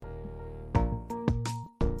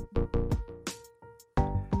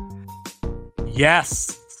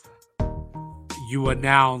Yes, you are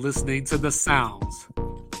now listening to the sounds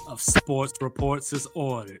of Sports Reports is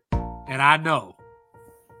Ordered. And I know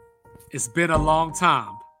it's been a long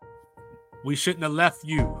time. We shouldn't have left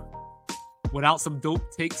you without some dope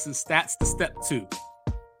takes and stats to step to.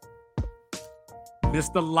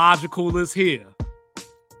 Mr. Logical is here.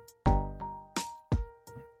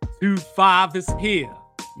 2-5 is here.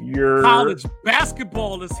 College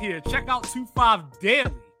basketball is here. Check out 2-5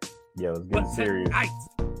 Daily. Yo, it's getting serious.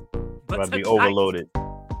 But about to be overloaded.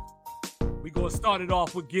 We're going to start it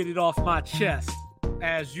off with Get It Off My Chest,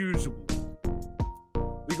 as usual.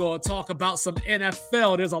 We're going to talk about some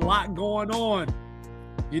NFL. There's a lot going on.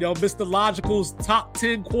 You know, Mr. Logical's top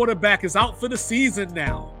 10 quarterback is out for the season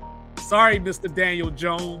now. Sorry, Mr. Daniel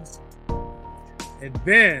Jones. And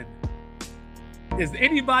then, is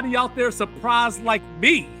anybody out there surprised like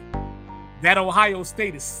me that Ohio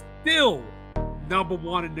State is still number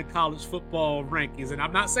one in the college football rankings? And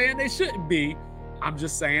I'm not saying they shouldn't be. I'm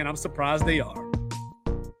just saying I'm surprised they are.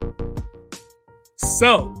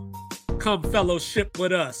 So, come fellowship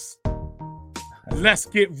with us. Let's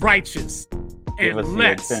get righteous. And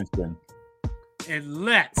let's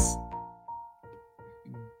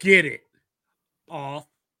get it off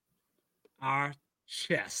our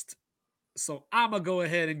chest. So I'm going to go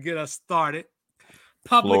ahead and get us started.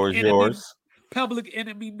 Public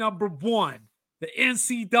enemy number one, the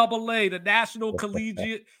NCAA, the National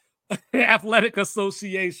Collegiate Athletic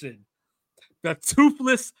Association, the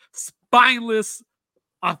toothless, spineless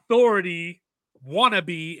authority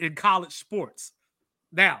wannabe in college sports.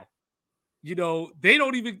 Now, you know, they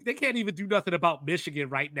can't even do nothing about Michigan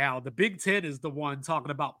right now. The Big Ten is the one talking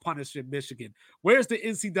about punishing Michigan. Where's the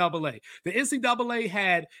NCAA? The NCAA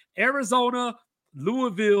had Arizona,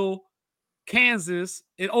 Louisville, Kansas,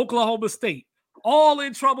 and Oklahoma State all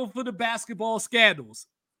in trouble for the basketball scandals.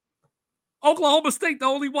 Oklahoma State, the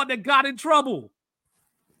only one that got in trouble.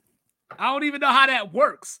 I don't even know how that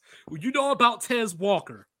works. Well, you know about Tez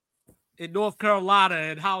Walker in North Carolina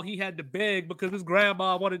and how he had to beg because his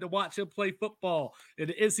grandma wanted to watch him play football and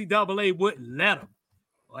the NCAA wouldn't let him.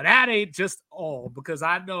 Well, that ain't just all, because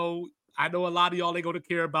I know a lot of y'all ain't going to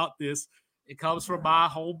care about this. It comes from my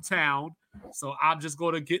hometown, so I'm just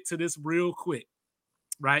going to get to this real quick,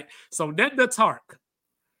 right? So Nenda Tark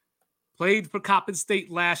played for Coppin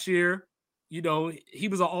State last year. You know, he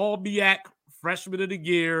was an all-MEAC freshman of the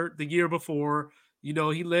year before. You know,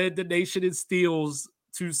 he led the nation in steals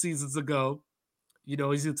 2 seasons ago. You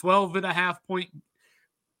know, he's a 12.5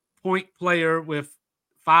 point player with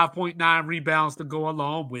 5.9 rebounds to go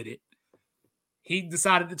along with it. He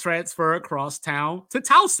decided to transfer across town to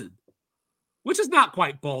Towson, which is not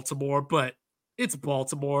quite Baltimore, but it's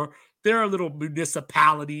Baltimore. They're a little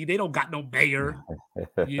municipality. They don't got no mayor,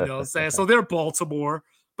 you know what I'm saying? So they're Baltimore.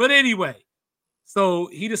 But anyway, so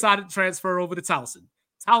he decided to transfer over to Towson.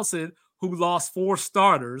 Towson, who lost 4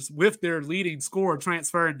 starters with their leading scorer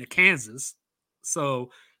transferring to Kansas.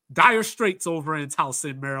 So dire straits over in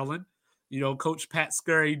Towson, Maryland. You know, Coach Pat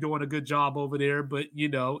Scurry doing a good job over there, but, you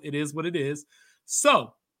know, it is what it is.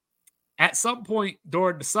 So at some point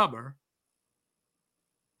during the summer,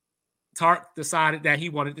 Tark decided that he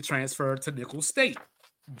wanted to transfer to Nicholls State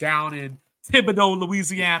down in Thibodaux,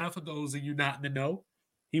 Louisiana, for those of you not in the know.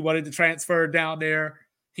 He wanted to transfer down there.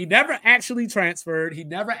 He never actually transferred. He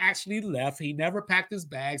never actually left. He never packed his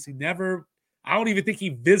bags. I don't even think he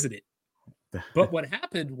visited. But what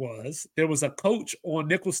happened was there was a coach on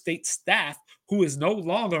Nicholls State staff who is no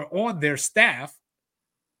longer on their staff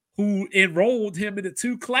who enrolled him into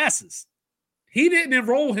 2 classes. He didn't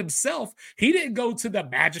enroll himself. He didn't go to the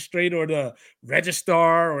magistrate or the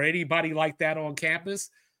registrar or anybody like that on campus.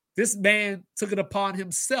 This man took it upon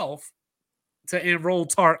himself to enroll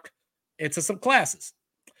Tark into some classes.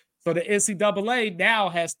 So the NCAA now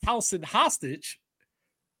has Towson hostage,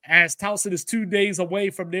 as Towson is 2 days away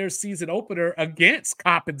from their season opener against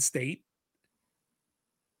Coppin State.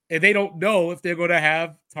 And they don't know if they're going to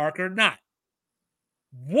have Tark or not.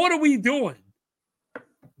 What are we doing?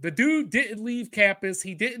 The dude didn't leave campus.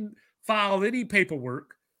 He didn't file any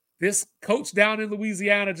paperwork. This coach down in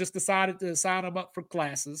Louisiana just decided to sign him up for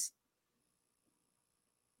classes.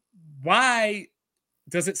 Why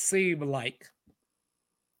does it seem like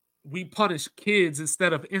we punish kids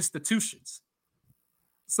instead of institutions?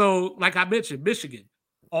 So, like I mentioned, Michigan,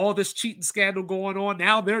 all this cheating scandal going on.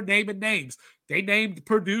 Now they're naming names. They named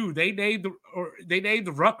Purdue. They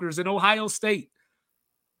named Rutgers and Ohio State.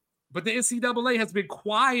 But the NCAA has been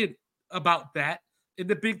quiet about that, and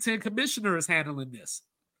the Big Ten commissioner is handling this.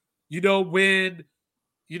 You know, when,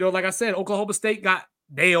 you know, like I said, Oklahoma State got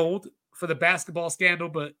nailed for the basketball scandal,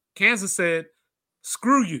 but Kansas said,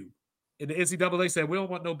 screw you. And the NCAA said, we don't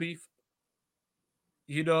want no beef.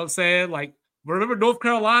 You know what I'm saying? Like, remember North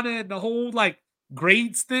Carolina and the whole like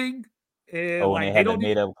grades thing? And Oh, and like they they had the don't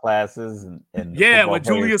made up classes and the yeah, football when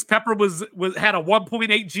players Julius Pepper was had a 1.8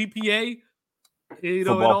 GPA, you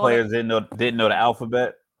know, and football all that. players didn't know the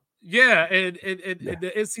alphabet. Yeah, and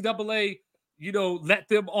the NCAA, you know, let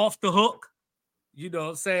them off the hook. You know what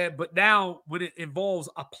I'm saying? But now when it involves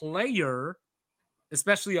a player,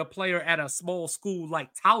 especially a player at a small school like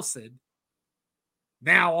Towson,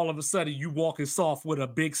 now all of a sudden you walking soft with a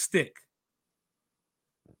big stick.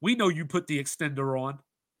 We know you put the extender on.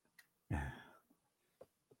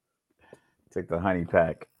 Take the honey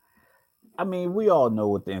pack. I mean, we all know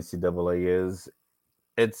what the NCAA is.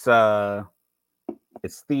 It's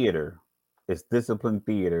theater. It's disciplined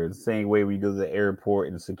theater. The same way we go to the airport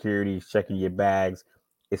and security is checking your bags.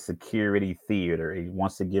 It's security theater. It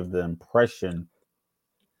wants to give the impression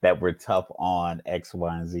that we're tough on X,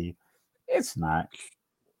 Y, and Z. It's not.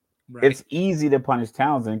 Right. It's easy to punish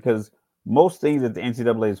Townsend because most things that the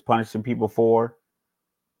NCAA is punishing people for,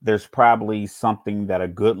 there's probably something that a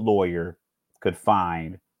good lawyer could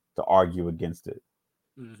find to argue against it.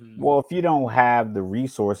 Mm-hmm. Well, if you don't have the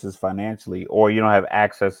resources financially or you don't have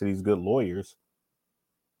access to these good lawyers,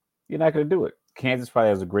 you're not going to do it. Kansas probably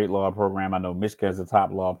has a great law program. I know Michigan has a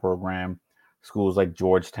top law program. Schools like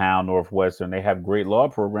Georgetown, Northwestern, they have great law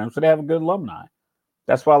programs, so they have a good alumni.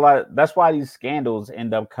 That's why these scandals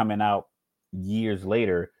end up coming out years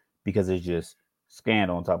later because it's just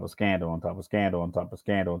scandal on top of scandal on top of scandal on top of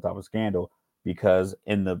scandal on top of scandal. Because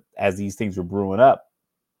as these things are brewing up,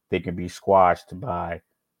 they can be squashed by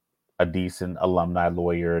a decent alumni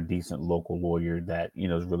lawyer, a decent local lawyer that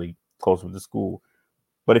is really close with the school.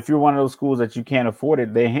 But if you're one of those schools that you can't afford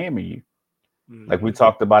it, they hammer you. Like we Mm-hmm.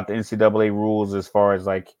 talked about the NCAA rules as far as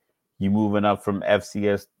like you moving up from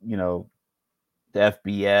FCS, the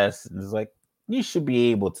FBS. And it's like you should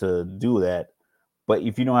be able to do that. But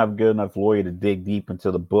if you don't have a good enough lawyer to dig deep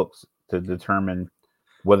into the books to determine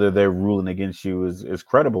whether their ruling against you is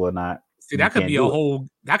credible or not, See, you that could can't be a do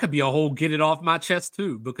it. whole get it off my chest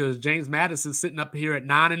too, because James Madison's sitting up here at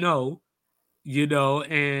 9-0, you know,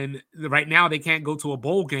 and right now they can't go to a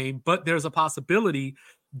bowl game, but there's a possibility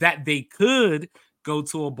that they could go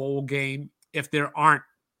to a bowl game if there aren't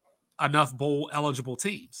enough bowl eligible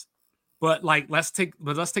teams. But like let's take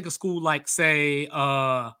a school like say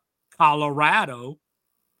Colorado,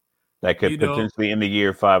 That you could know, potentially end the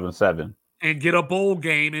year 5-7. and get a bowl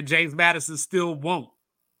game and James Madison still won't.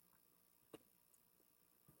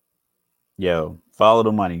 Yo, follow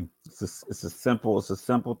the money. It's a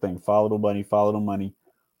simple thing. Follow the money. Follow the money.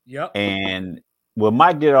 Yep. And what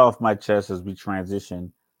might get off my chest as we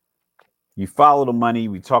transition, you follow the money.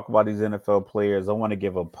 We talk about these NFL players. I want to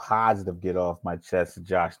give a positive get off my chest to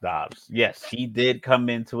Josh Dobbs. Yes, he did come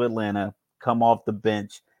into Atlanta, come off the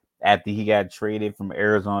bench after he got traded from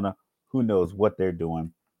Arizona. Who knows what they're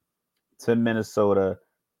doing to Minnesota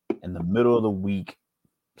in the middle of the week.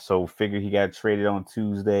 So figure he got traded on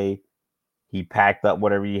Tuesday. He packed up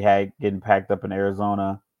whatever he had getting packed up in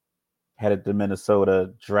Arizona, headed to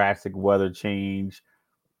Minnesota. Drastic weather change,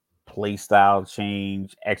 play style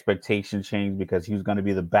change, expectation change because he was going to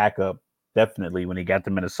be the backup definitely when he got to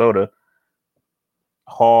Minnesota.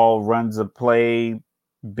 Hall runs a play.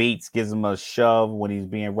 Bates gives him a shove when he's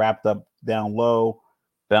being wrapped up down low,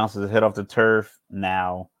 bounces his head off the turf.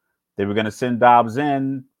 Now, they were going to send Dobbs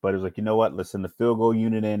in, but it was like, you know what? Let's send the field goal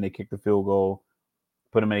unit in. They kicked the field goal,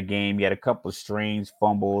 put him in a game. He had a couple of strange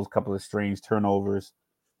fumbles, a couple of strange turnovers.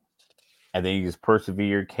 And then he just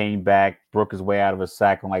persevered, came back, broke his way out of a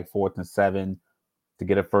sack on like 4th and 7 to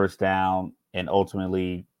get a first down, and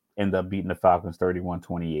ultimately end up beating the Falcons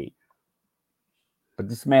 31-28. But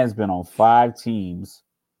this man's been on 5 teams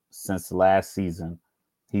since last season.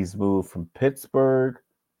 He's moved from Pittsburgh,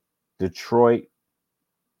 Detroit,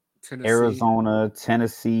 Tennessee. Arizona,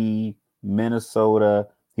 Tennessee, Minnesota.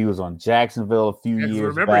 He was on Jacksonville a few Yeah, because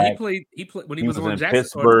years remember back. he played when he He was was on in Jackson or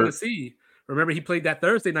Pittsburgh, Tennessee. Remember he played that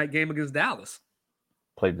Thursday night game against Dallas.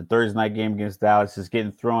 played the Thursday night game against Dallas, just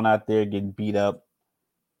getting thrown out there, getting beat up.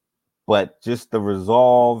 But just the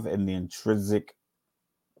resolve and the intrinsic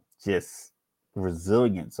just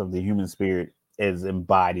resilience of the human spirit is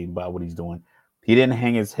embodied by what he's doing. He didn't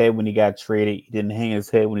hang his head when he got traded. He didn't hang his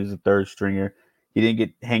head when he was a third stringer. He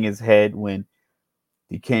didn't hang his head when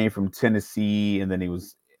he came from Tennessee and then he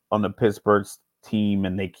was on the Pittsburgh team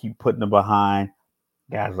and they keep putting him behind.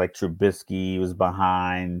 Guys like Trubisky was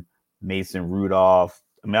behind, Mason Rudolph.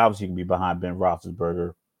 I mean, obviously you can be behind Ben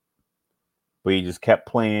Roethlisberger, but he just kept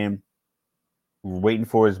playing, waiting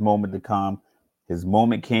for his moment to come. His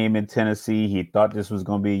moment came in Tennessee. He thought this was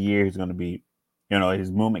going to be a year. He's going to be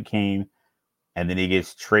his movement came, and then he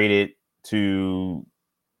gets traded to,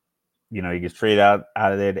 he gets traded out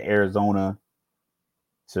of there to Arizona.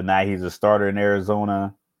 So now he's a starter in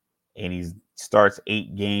Arizona, and he starts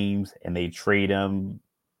 8 games, and they trade him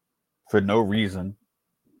for no reason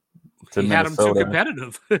to he had him too Minnesota.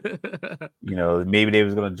 competitive. Maybe they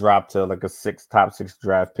was going to drop to like a top 6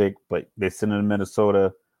 draft pick, but they sent him to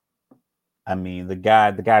Minnesota. I mean, the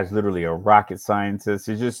guy's literally a rocket scientist.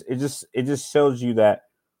 It just shows you that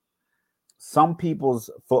some people's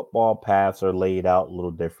football paths are laid out a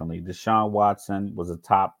little differently. Deshaun Watson was a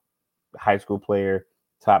top high school player,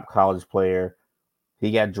 top college player.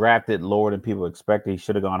 He got drafted lower than people expected. He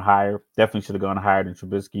should have gone higher. Definitely should have gone higher than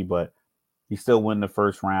Trubisky, but he still won the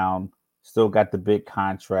first round. Still got the big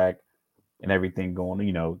contract and everything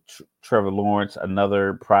going. Trevor Lawrence,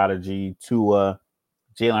 another prodigy. Tua,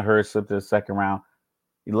 Jalen Hurts slipped to the second round.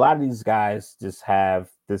 A lot of these guys just have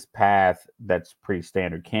this path that's pretty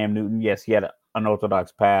standard. Cam Newton, yes, he had an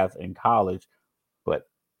unorthodox path in college, but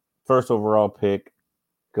first overall pick,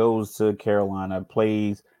 goes to Carolina,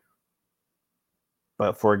 plays.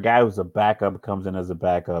 But for a guy who's a backup, comes in as a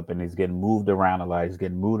backup, and he's getting moved around a lot. He's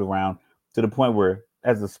getting moved around to the point where,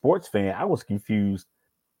 as a sports fan, I was confused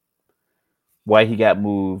why he got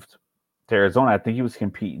moved to Arizona. I think he was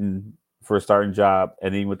competing for a starting job,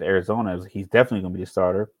 and then with Arizona, he's definitely going to be a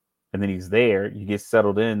starter. And then he's there. You get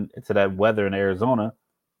settled in to that weather in Arizona.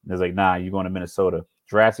 And it's like, nah, you're going to Minnesota.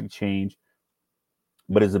 Drastic change.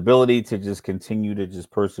 But his ability to just continue to just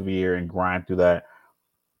persevere and grind through that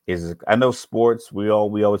is, I know sports, we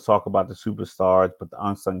always talk about the superstars, but the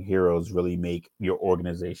unsung heroes really make your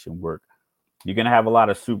organization work. You're going to have a lot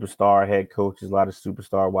of superstar head coaches, a lot of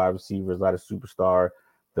superstar wide receivers, a lot of superstar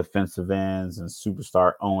defensive ends and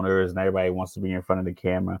superstar owners, and everybody wants to be in front of the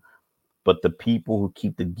camera. But the people who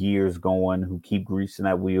keep the gears going, who keep greasing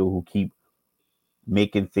that wheel, who keep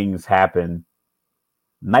making things happen,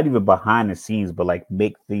 not even behind the scenes, but like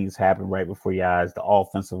make things happen right before your eyes, the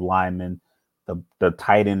offensive lineman, the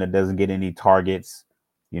tight end that doesn't get any targets,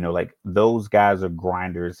 like those guys are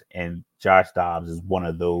grinders, and Josh Dobbs is one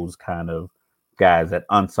of those kind of guys, that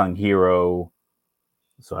unsung hero.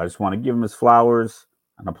 So I just want to give him his flowers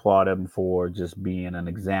and applaud him for just being an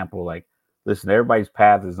example. Like, listen, everybody's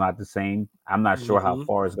path is not the same. I'm not sure how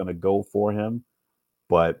far it's going to go for him,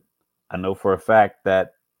 but I know for a fact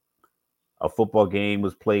that a football game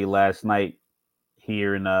was played last night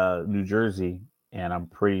here in New Jersey, and I'm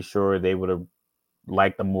pretty sure they would have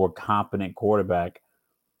liked a more competent quarterback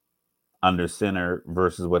under center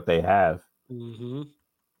versus what they have. Mm-hmm.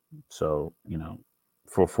 So,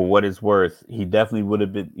 for what it's worth, he definitely would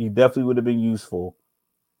have been useful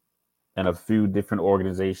in a few different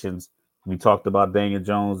organizations. We talked about Daniel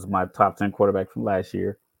Jones, my top 10 quarterback from last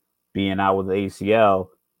year, being out with the ACL.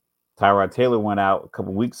 Tyrod Taylor went out a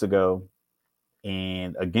couple weeks ago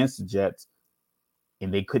and against the Jets,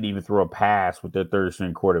 and they couldn't even throw a pass with their third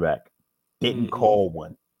string quarterback. Didn't call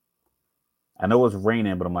one. I know it's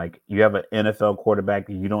raining, but I'm like, you have an NFL quarterback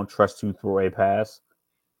that you don't trust to throw a pass?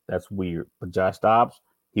 That's weird. But Josh Dobbs,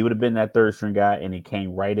 he would have been that third string guy, and he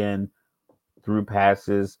came right in, threw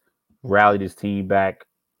passes, rallied his team back.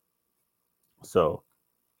 So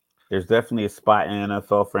there's definitely a spot in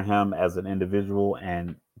NFL for him as an individual,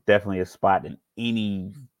 and definitely a spot in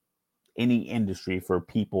any industry for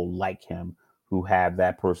people like him who have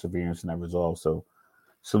that perseverance and that resolve. So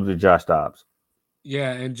salute to Josh Dobbs.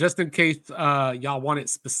 Yeah, and just in case y'all wanted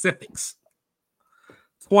specifics,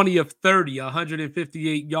 20 of 30,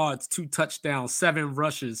 158 yards, 2 touchdowns, 7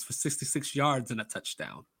 rushes for 66 yards and a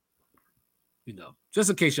touchdown.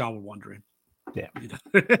 Just in case y'all were wondering. Yeah.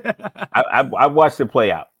 I watched it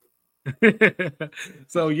play out.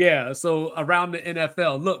 So around the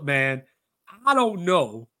NFL, look, man, I don't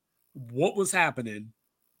know what was happening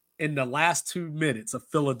in the last 2 minutes of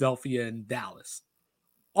Philadelphia and Dallas.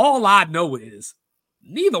 All I know is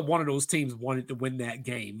neither one of those teams wanted to win that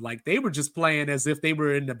game. Like, they were just playing as if they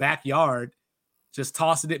were in the backyard, just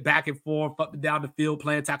tossing it back and forth up and down the field,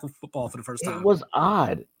 playing tackle football for the first time. It was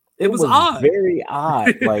odd. It was odd. Very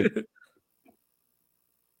odd. Like,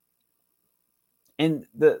 and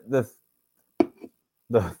the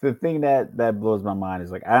thing that blows my mind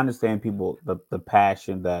is, like, I understand people, the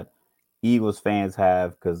passion that Eagles fans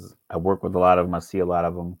have, because I work with a lot of them, I see a lot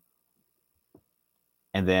of them,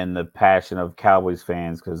 and then the passion of Cowboys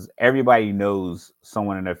fans, because everybody knows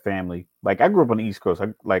someone in their family. Like, I grew up on the East Coast.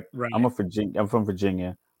 Right. I'm from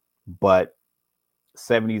Virginia, but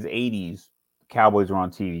 70s, 80s, Cowboys were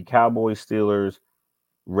on TV. Cowboys, Steelers,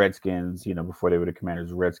 Redskins, before they were the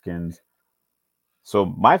Commanders, Redskins. So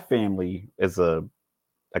my family is a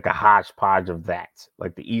like a hodgepodge of that.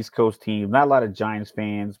 Like the East Coast team, not a lot of Giants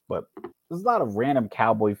fans, but there's a lot of random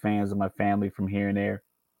Cowboy fans in my family from here and there.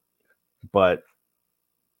 But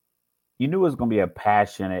you knew it was going to be a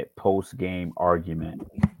passionate post-game argument.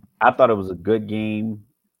 I thought it was a good game.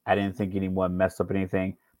 I didn't think anyone messed up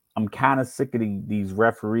anything. I'm kind of sick of these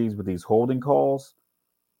referees with these holding calls.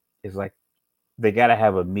 It's like they got to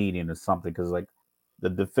have a meeting or something because like the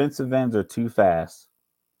defensive ends are too fast.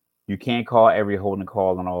 You can't call every holding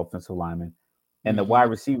call on all offensive linemen. And the wide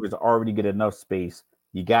receivers already get enough space.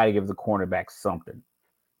 You got to give the cornerback something.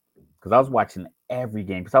 Because I was watching every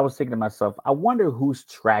game. Because I was thinking to myself, I wonder who's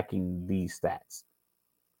tracking these stats.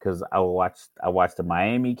 Because I watched the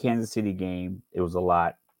Miami Kansas City game. It was a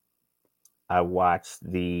lot. I watched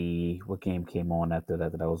what game came on after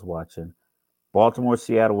that I was watching? Baltimore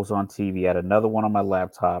Seattle was on TV. I had another one on my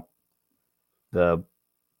laptop. The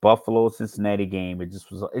Buffalo Cincinnati game. It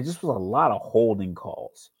just was a lot of holding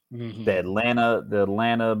calls. The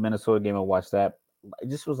Atlanta Minnesota game, I watched that. It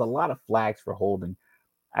just was a lot of flags for holding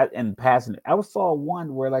and passing. I saw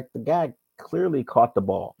one where like the guy clearly caught the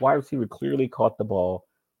ball. Wide receiver clearly caught the ball,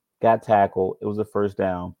 got tackled. It was a first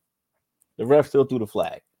down. The ref still threw the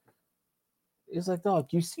flag. It's like, dog,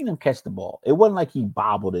 you seen him catch the ball. It wasn't like he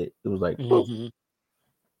bobbled it. It was like,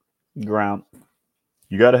 ground.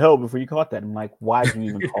 You got to help before you caught that. I'm like, why'd you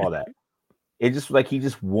even call that? It just like he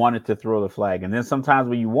just wanted to throw the flag. And then sometimes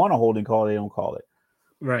when you want a holding call, they don't call it.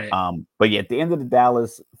 Right. But yeah, at the end of the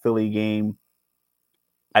Dallas Philly game,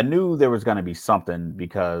 I knew there was going to be something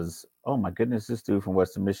because, oh my goodness, this dude from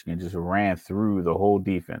Western Michigan just ran through the whole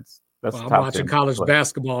defense. I'm watching college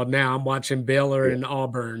basketball now. I'm watching Baylor and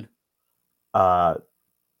Auburn.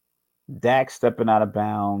 Dak stepping out of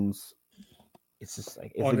bounds. It's just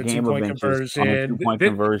like it's a game of inches on a 2-point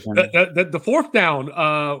conversion. The fourth down,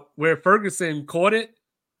 where Ferguson caught it,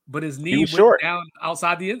 but his knee went down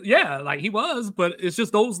outside the end. Yeah, like he was, but it's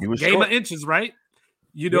just those game of inches, right?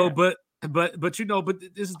 But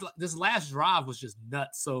this last drive was just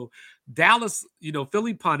nuts. So Dallas,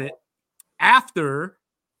 Philly punted after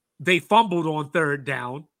they fumbled on third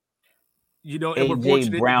down. And we're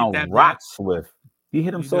fortunate Brown to get that rocked Swift. He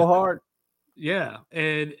hit him so hard. Yeah,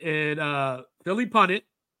 and Philly punted.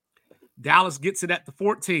 Dallas gets it at the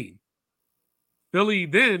 14. Philly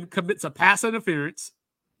then commits a pass interference.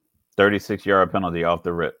 36-yard penalty off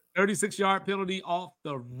the rip. 36-yard penalty off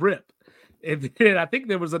the rip. And then I think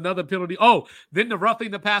there was another penalty. Oh, then the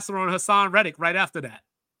roughing the passer on Hassan Reddick right after that.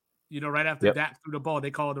 Right after Dak threw the ball,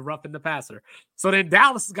 they called the roughing the passer. So then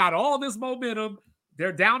Dallas has got all this momentum.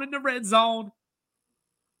 They're down in the red zone.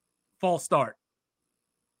 False start.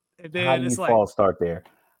 And then how do you false start there?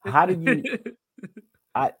 How did you?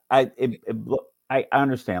 I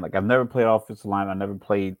understand. Like I've never played offensive line. I never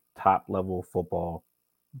played top level football,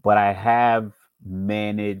 but I have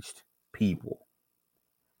managed people.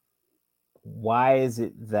 Why is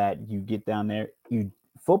it that you get down there?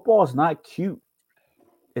 Football is not cute.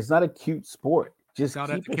 It's not a cute sport. Just shout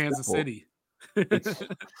out to Kansas City.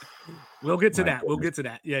 We'll get to that. We'll get to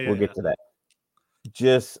that. Yeah, we'll get to that.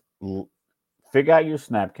 Just figure out your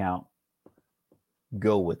snap count.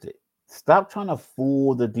 Go with it. Stop trying to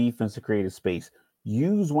fool the defense to create a space.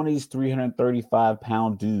 Use one of these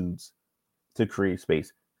 335-pound dudes to create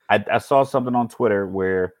space. I saw something on Twitter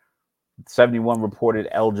where 71 reported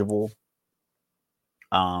eligible.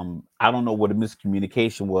 I don't know what a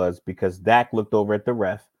miscommunication was because Dak looked over at the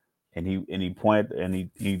ref and he pointed and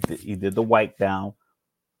he did the wipe down.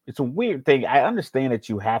 It's a weird thing. I understand that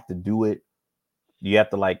you have to do it. You have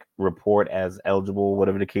to like report as eligible,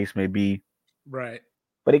 whatever the case may be. Right.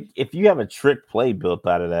 But if you have a trick play built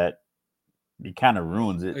out of that, it kind of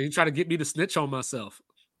ruins it. You try to get me to snitch on myself.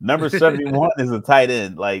 Number 71 is a tight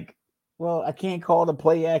end. Like, well, I can't call the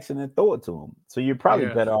play action and throw it to him. So you're probably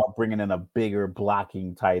better off bringing in a bigger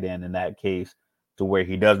blocking tight end in that case to where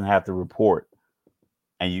he doesn't have to report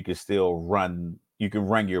and you can still run. You can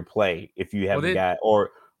run your play if you have a guy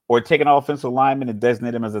or take an offensive lineman and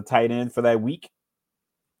designate him as a tight end for that week.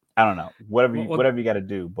 I don't know. Whatever you got to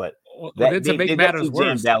do, but to make matters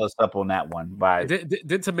worse, Dallas up on that one.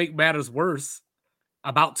 Then to make matters worse,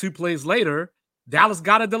 about 2 plays later, Dallas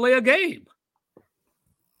got to delay a game.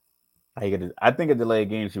 I think a delay of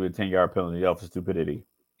game should be a 10-yard penalty off of stupidity.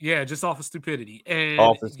 Yeah, just off of stupidity. And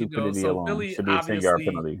off of stupidity alone Philly should be a 10-yard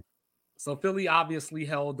penalty. So Philly obviously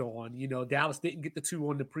held on. Dallas didn't get the 2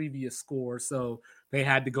 on the previous score, so they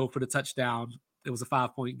had to go for the touchdown. It was a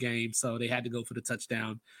 5-point game, so they had to go for the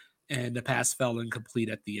touchdown, and the pass fell incomplete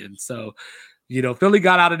at the end. So, Philly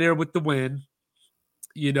got out of there with the win.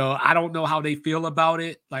 I don't know how they feel about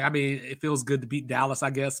it. Like, I mean, it feels good to beat Dallas, I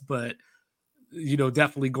guess, but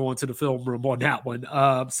definitely going to the film room on that one.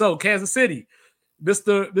 So Kansas City,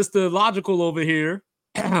 Mr. Logical over here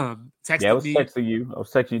texted I was me. texting you. I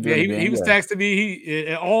was texting you Yeah, during the game. he was texting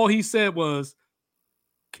me. All he said was,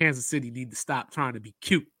 Kansas City need to stop trying to be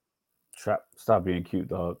cute. Stop being cute,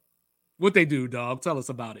 dog. What they do, dog? Tell us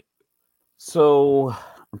about it. So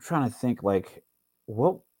I'm trying to think, like,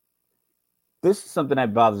 what this is something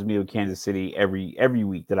that bothers me with Kansas City every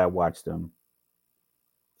week that I watch them.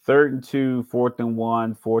 3rd and 2, 4th and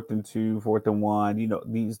 1, 4th and 2, 4th and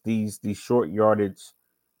 1. These short yardage.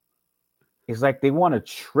 It's like they want to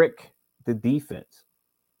trick the defense.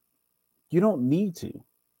 You don't need to.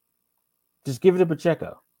 Just give it to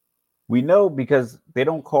Pacheco. We know because they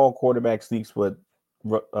don't call quarterback sneaks with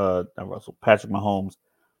Patrick Mahomes,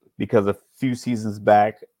 because a few seasons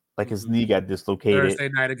back, like his knee got dislocated. Thursday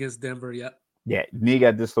night against Denver, yep. Yeah, knee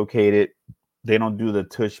got dislocated. They don't do the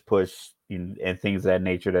tush push and things of that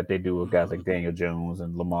nature that they do with guys like Daniel Jones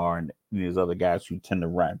and Lamar and these other guys who tend to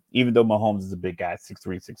run. Even though Mahomes is a big guy,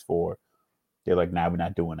 6'3", 6'4", they're like, nah, we're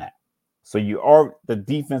not doing that. So the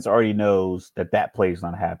defense already knows that play is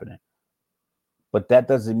not happening. But that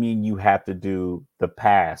doesn't mean you have to do the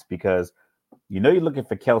pass, because you're looking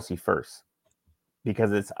for Kelsey first,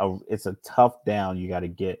 because it's a tough down you got to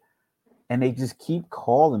get. And they just keep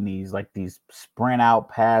calling these sprint out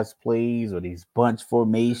pass plays or these bunch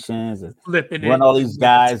formations and Flipping run it. all these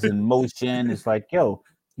guys in motion. It's like, yo,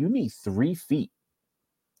 you need 3 feet.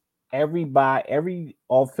 Every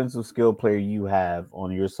offensive skill player you have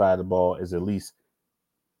on your side of the ball is at least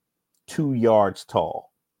 2 yards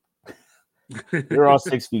tall. They're all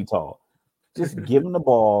 6 feet tall. Just give them the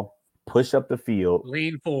ball, push up the field,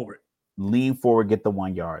 lean forward, get the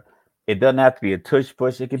 1 yard. It doesn't have to be a tush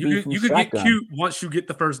push. It could be from shotgun. You could get cute once you get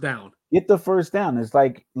the first down. Get the first down. It's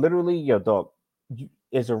like literally, yo, dog.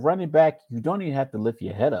 As a running back, you don't even have to lift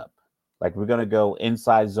your head up. Like, we're gonna go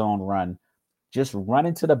inside zone run. Just run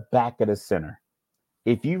into the back of the center.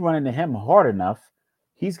 If you run into him hard enough,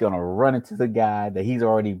 he's gonna run into the guy that he's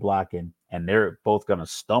already blocking, and they're both gonna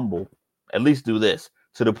stumble. At least do this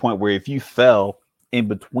to the point where if you fell in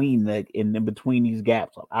between these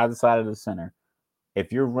gaps on either side of the center,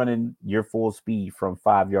 if you're running your full speed from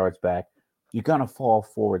 5 yards back, you're gonna fall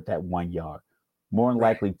forward that 1 yard, more than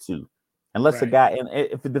likely 2, unless the guy. And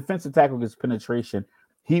if the defensive tackle gets penetration,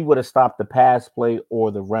 he would have stopped the pass play or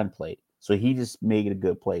the run play. So he just made it a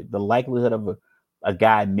good play. The likelihood of a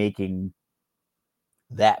guy making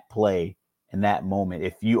that play in that moment,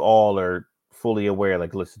 if you all are fully aware,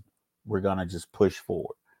 like, listen, we're gonna just push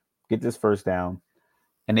forward, get this first down.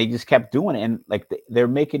 And they just kept doing it. And like they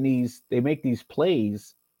make these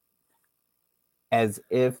plays as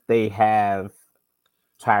if they have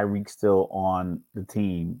Tyreek still on the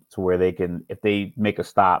team, to where they can, if they make a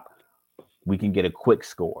stop, we can get a quick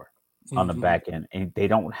score on the back end. And they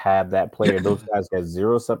don't have that player. Those guys got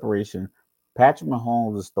zero separation. Patrick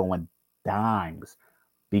Mahomes is throwing dimes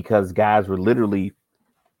because guys were literally,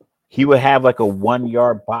 he would have like a 1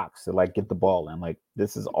 yard box to like get the ball in. Like,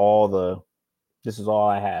 this is all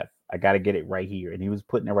I have. I got to get it right here. And he was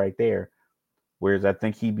putting it right there. Whereas I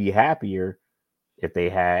think he'd be happier if they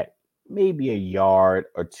had maybe a yard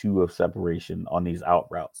or 2 of separation on these out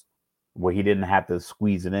routes, where he didn't have to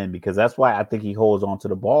squeeze it in, because that's why I think he holds on to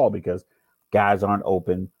the ball, because guys aren't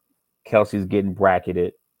open. Kelsey's getting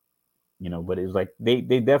bracketed, but it's like they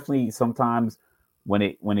definitely sometimes when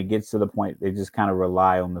it gets to the point, they just kind of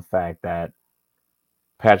rely on the fact that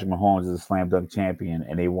Patrick Mahomes is a slam dunk champion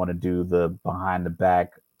and they want to do the behind the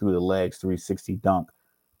back, through the legs, 360 dunk.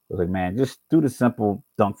 It's like, man, just do the simple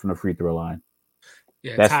dunk from the free throw line.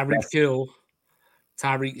 Yeah, Tyreek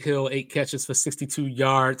Hill, 8 catches for 62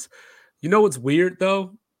 yards. You know what's weird,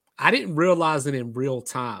 though? I didn't realize it in real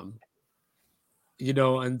time,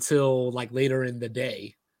 until like later in the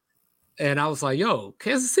day. And I was like, yo,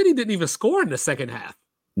 Kansas City didn't even score in the second half.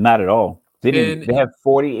 Not at all. They have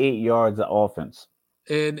 48 yards of offense.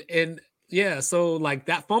 And yeah, so like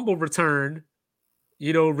that fumble return,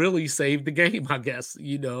 really saved the game, I guess.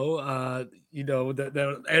 The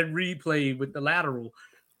replay with the lateral.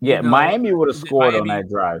 Yeah, Miami would have scored on that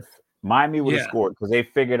drive. Miami would have Yeah. scored because they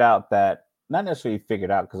figured out that, not necessarily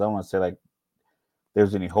figured out, because I don't want to say like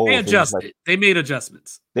there's any holes. They adjusted. They made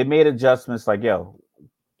adjustments. They made adjustments like, yo,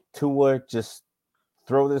 Tua, just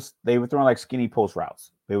throw this. They were throwing like skinny post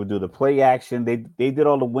routes. They would do the play action. They did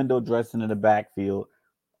all the window dressing in the backfield,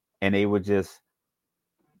 and they would just,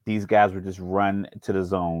 these guys would just run to the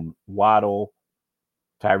zone. Waddle,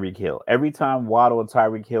 Tyreek Hill. Every time Waddle and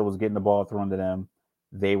Tyreek Hill was getting the ball thrown to them,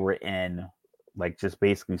 they were in, like, just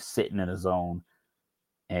basically sitting in a zone,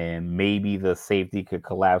 and maybe the safety could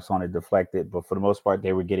collapse on it, deflect it, but for the most part,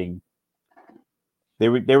 they were getting They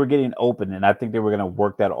were getting open, and I think they were going to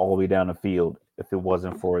work that all the way down the field if it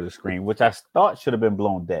wasn't for the screen, which I thought should have been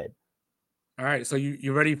blown dead. All right, so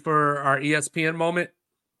you ready for our ESPN moment?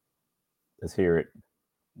 Let's hear it.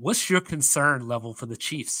 What's your concern level for the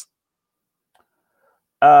Chiefs?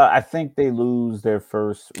 I think they lose their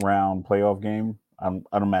first doesn't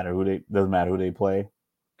matter doesn't matter who they play.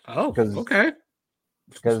 Oh, okay.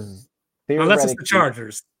 Because unless it's the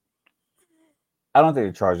Chargers. I don't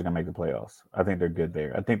think the Chargers are going to make the playoffs. I think they're good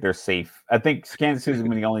there. I think they're safe. I think Kansas City is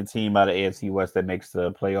going to be the only team out of AFC West that makes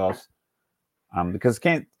the playoffs. Because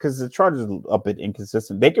the Chargers are a bit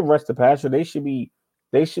inconsistent. They can rush the passer. They should be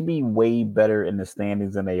way better in the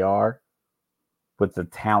standings than they are with the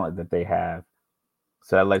talent that they have.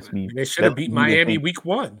 So that lets me. They should have beat Miami week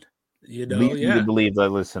 1. Leads me to believe that.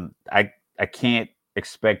 Listen, I can't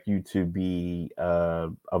expect you to be a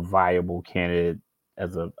viable candidate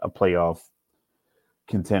as a playoff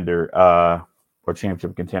contender or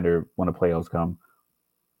championship contender when the playoffs come.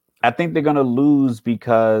 I think they're going to lose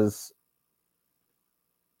because,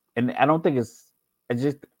 and I don't think it's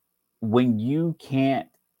just when you can't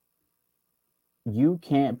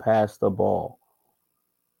pass the ball.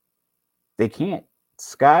 They can't.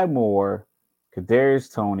 Sky Moore,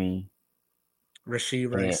 Kadarius Toney, Rashee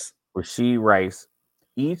Rice,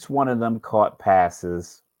 each one of them caught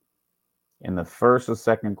passes in the first or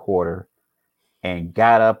second quarter and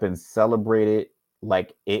got up and celebrated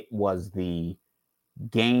like it was the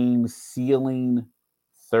game sealing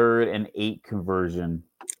 3rd and 8 conversion,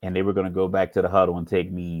 and they were going to go back to the huddle and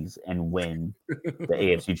take knees and win the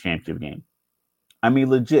AFC Championship game. I mean,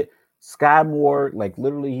 legit. Sky Moore, like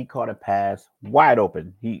literally, he caught a pass wide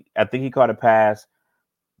open. I think he caught a pass.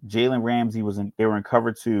 Jalen Ramsey they were in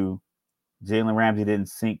cover 2. Jalen Ramsey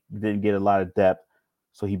didn't get a lot of depth.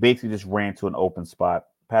 So he basically just ran to an open spot.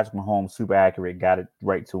 Patrick Mahomes, super accurate, got it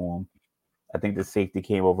right to him. I think the safety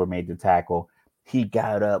came over, made the tackle. He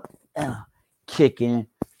got up, kicking.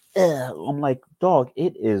 I'm like, dog,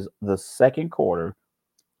 it is the second quarter.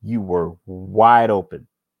 You were wide open.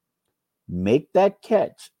 Make that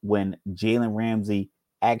catch when Jalen Ramsey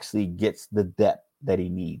actually gets the depth that he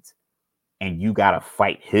needs. And you got to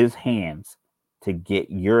fight his hands to get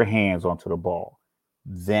your hands onto the ball.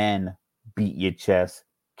 Then beat your chest,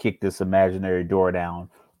 kick this imaginary door down,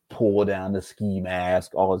 pull down the ski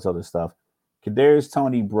mask, all this other stuff. Kadarius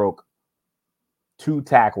Toney broke 2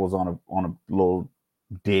 tackles on a little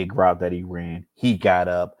dig route that he ran. He got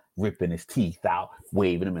up, ripping his teeth out,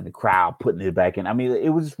 waving them in the crowd, putting it back in. I mean, it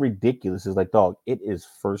was ridiculous. It's like, dog, it is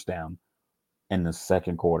first down in the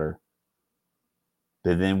second quarter.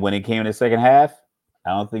 But then when it came in the second half, I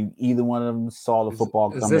don't think either one of them saw the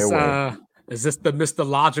football come their way. Is this the Mr.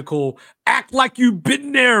 Logical act like you've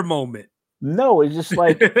been there moment? No, it's just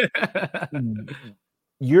like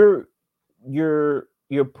you're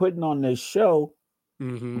putting on this show,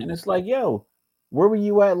 and it's like, yo, where were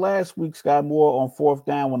you at last week, Sky Moore, on 4th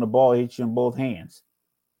down when the ball hits you in both hands?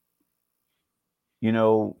 You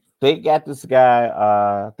know, they got this guy,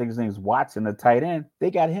 I think his name's Watson, the tight end.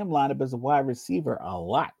 They got him lined up as a wide receiver a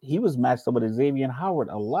lot. He was matched up with Xavier Howard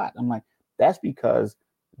a lot. I'm like, that's because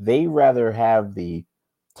they rather have the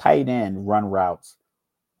tight end run routes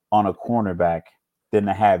on a cornerback than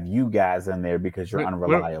to have you guys in there because you're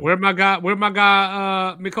unreliable. Where my guy,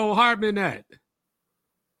 Mecole Hardman at?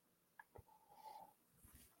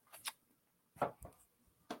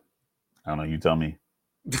 I don't know. You tell me.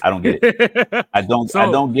 I don't get it. I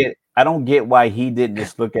don't get why he didn't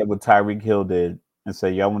just look at what Tyreek Hill did and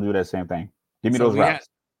say, "Y'all want to do that same thing? Give me those routes."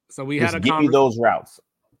 Give me those routes.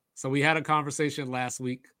 So we had a conversation last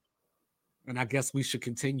week, and I guess we should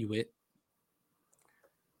continue it.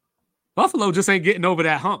 Buffalo just ain't getting over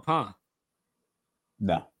that hump, huh?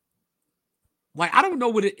 No. Like, I don't know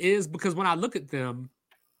what it is, because when I look at them,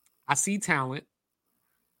 I see talent,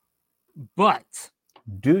 but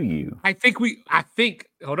do you? I think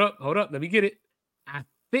hold up, let me get it. I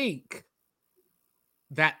think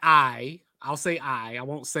that I'll say I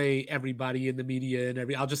won't say everybody in the media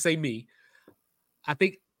and I'll just say me. I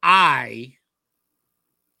think I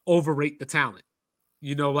overrate the talent.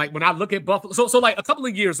 You know, like when I look at Buffalo, so like a couple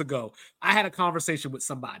of years ago, I had a conversation with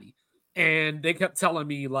somebody and they kept telling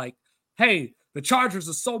me like, hey, the Chargers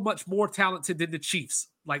are so much more talented than the Chiefs.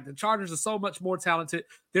 Like the Chargers are so much more talented.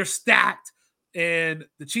 They're stacked and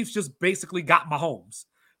the Chiefs just basically got Mahomes.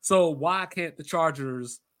 So why can't the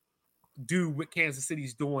Chargers do what Kansas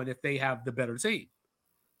City's doing if they have the better team?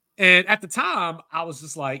 And at the time, I was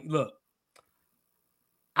just like, look,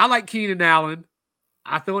 I like Keenan Allen.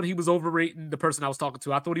 I thought he was overrating the person I was talking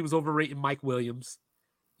to. I thought he was overrating Mike Williams.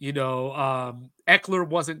 You know, Eckler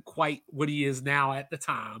wasn't quite what he is now at the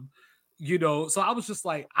time. So I was just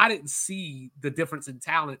like, I didn't see the difference in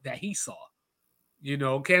talent that he saw.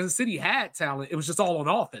 Kansas City had talent. It was just all on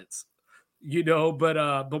offense.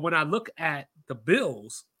 But when I look at the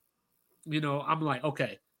Bills, I'm like,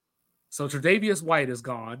 okay, so Tre'Davious White is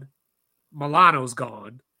gone, Milano's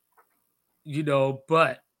gone,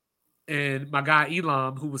 and my guy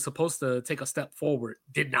Elam, who was supposed to take a step forward,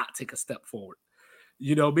 did not take a step forward.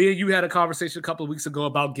 Me and you had a conversation a couple of weeks ago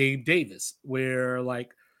about Gabe Davis, where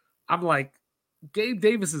I'm like, Gabe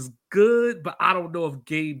Davis is good, but I don't know if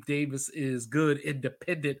Gabe Davis is good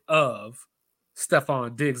independent of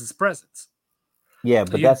Stephon Diggs' presence. Yeah,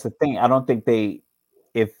 but that's the thing. I don't think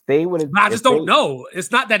if they would have. I just don't know.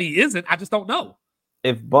 It's not that he isn't. I just don't know.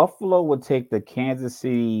 If Buffalo would take the Kansas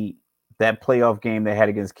City, that playoff game they had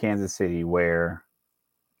against Kansas City, where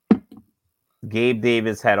Gabe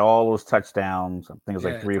Davis had all those touchdowns. I think it was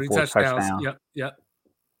like 3 or 4 touchdowns. Yep.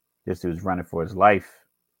 This dude's running for his life.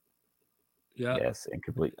 Yeah. Yes,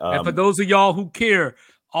 incomplete. And for those of y'all who care,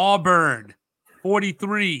 Auburn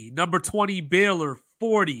 43, number 20 Baylor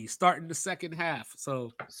 40, starting the second half.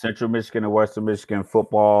 So Central Michigan and Western Michigan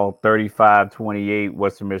football 35-28.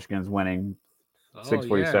 Western Michigan's winning.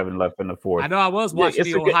 6:47 left in the fourth. I know I was watching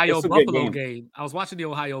the Ohio Buffalo game. I was watching the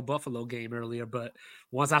Ohio Buffalo game earlier, but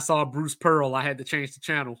once I saw Bruce Pearl, I had to change the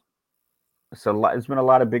channel. It's been a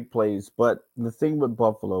lot of big plays, but the thing with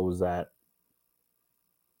Buffalo is that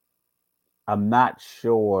I'm not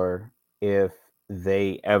sure if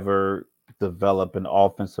they ever develop an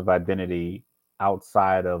offensive identity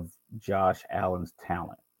outside of Josh Allen's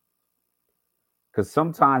talent. Because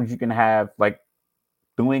sometimes you can have, like,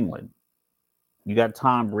 New England. You got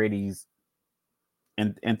Tom Brady's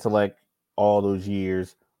intellect all those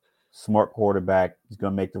years, smart quarterback. He's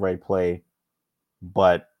going to make the right play.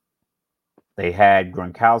 But they had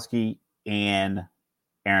Gronkowski and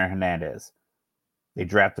Aaron Hernandez. They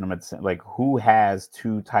drafted them at the same. Like, who has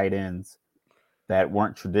 2 tight ends that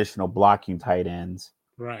weren't traditional blocking tight ends,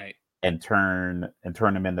 right? And turn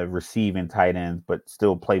them into receiving tight ends, but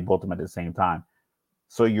still play both of them at the same time.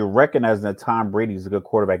 So you're recognizing that Tom Brady is a good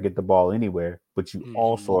quarterback, get the ball anywhere, but you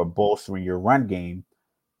also are bolstering your run game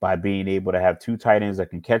by being able to have 2 tight ends that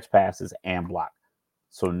can catch passes and block.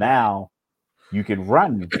 So now you can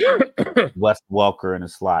run Wes Welker in the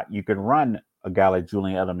slot. You can run a guy like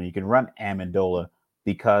Julian Edelman. You can run Amendola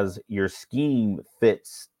because your scheme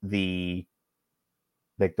fits the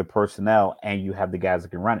personnel and you have the guys that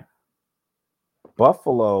can run it.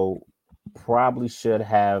 Buffalo probably should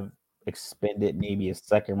have expended maybe a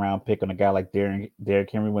second-round pick on a guy like Derrick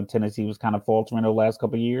Henry when Tennessee was kind of faltering the last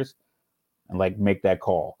couple of years, and make that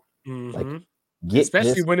call. Like,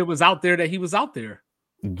 especially when it was out there that he was out there.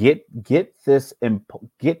 Get this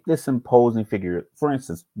imposing figure. For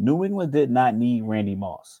instance, New England did not need Randy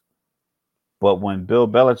Moss, but when Bill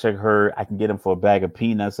Belichick heard I can get him for a bag of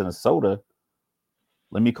peanuts and a soda,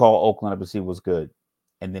 let me call Oakland up and see what's good.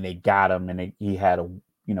 And then they got him, and he had a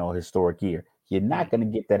historic year. You're not going to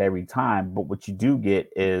get that every time, but what you do get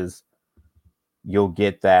is you'll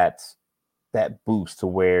get that boost to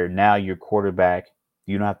where now your quarterback,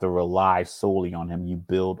 you don't have to rely solely on him. You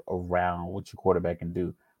build around what your quarterback can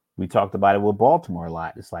do. We talked about it with Baltimore a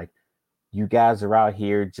lot. It's like you guys are out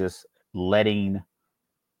here just letting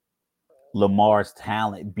Lamar's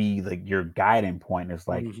talent be your guiding point. It's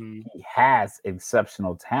like he has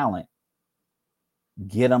exceptional talent.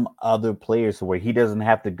 Get him other players where he doesn't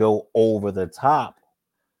have to go over the top.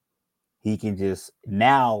 He can just,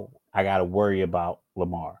 now I got to worry about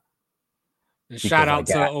Lamar. Shout out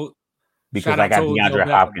to DeAndre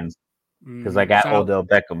Hopkins. Because I got Odell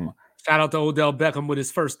Beckham. Shout out to Odell Beckham with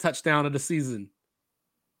his first touchdown of the season.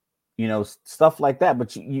 Stuff like that.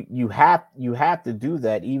 But you have to do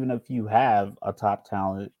that even if you have a top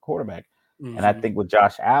talented quarterback. And I think with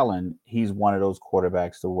Josh Allen, he's one of those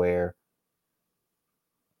quarterbacks to where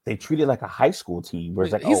they treat it like a high school team, where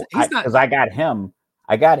it's like, because I got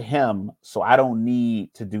him, so I don't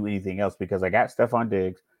need to do anything else because I got Stephon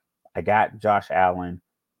Diggs, I got Josh Allen,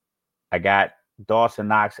 I got Dawson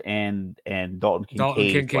Knox and Dalton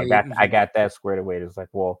Kincaid. So I got that squared away. It's like,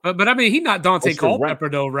 well, but I mean, he's not Dante Culpepper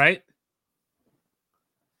though, right?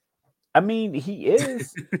 I mean, he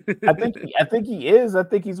is. I think he is. I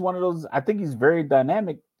think he's one of those. I think he's very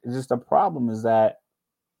dynamic. It's just the problem is that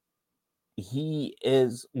he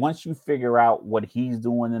is, once you figure out what he's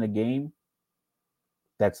doing in a game,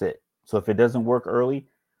 that's it. So if it doesn't work early,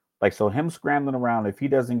 so him scrambling around, if he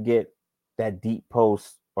doesn't get that deep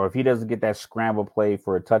post or if he doesn't get that scramble play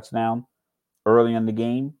for a touchdown early in the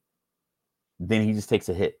game, then he just takes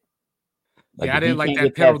a hit. I didn't like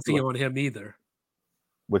that penalty on him either.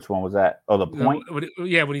 Which one was that? Oh, the point? When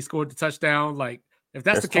he scored the touchdown. If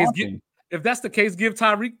that's the case, If that's the case, give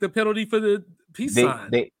Tyreek the penalty for the peace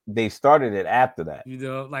sign. They started it after that.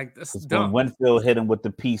 Like that's when dumb. Winfield hit him with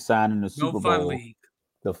the peace sign in the No Super fun Bowl, league.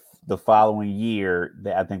 the following year,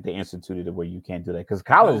 I think they instituted it where you can't do that because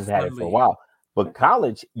college has had it for a while. But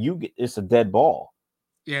college, it's a dead ball.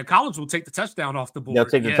 Yeah, college will take the touchdown off the board. They'll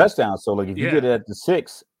take the touchdown. So like if you get it at the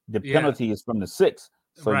 6, the penalty is from the 6.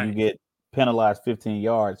 So you get penalized 15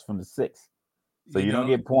 yards from the 6. So you don't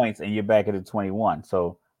get points and you're back at the 21.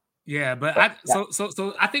 So yeah, but I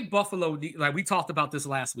think Buffalo, like we talked about this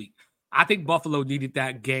last week. I think Buffalo needed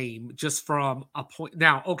that game just from a point.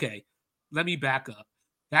 Now, okay, let me back up.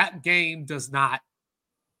 That game does not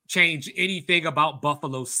change anything about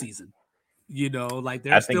Buffalo's season. Like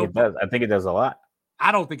I think it does. I think it does a lot.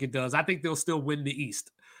 I don't think it does. I think they'll still win the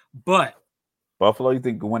East. But Buffalo, you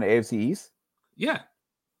think will win the AFC East? Yeah.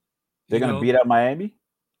 They're going to beat out Miami?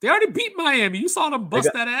 They already beat Miami. You saw them bust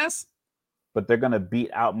that ass. But they're going to beat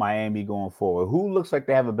out Miami going forward. Who looks like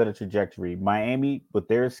they have a better trajectory? Miami with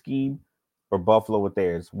their scheme or Buffalo with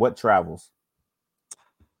theirs? What travels?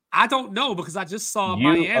 I don't know because I just saw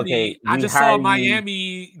Miami. Okay, I just saw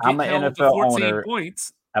Miami get held to 14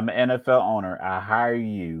 points. I'm an NFL owner. I hire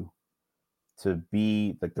you to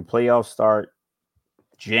be like the playoffs start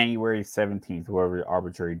January 17th, whoever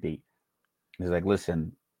arbitrary date. He's like,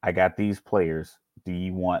 listen, I got these players. Do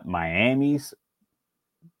you want Miami's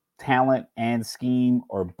talent and scheme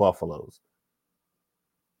or Buffalo's?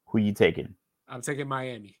 Who you taking? I'm taking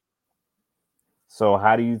Miami. So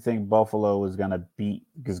how do you think Buffalo is gonna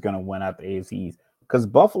win out the AFC East? Because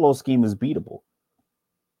Buffalo's scheme is beatable.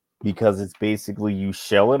 Because it's basically you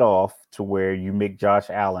shell it off to where you make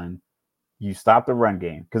Josh Allen, you stop the run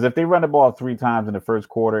game. Because if they run the ball 3 times in the first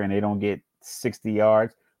quarter and they don't get 60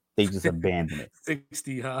 yards, they just abandon it.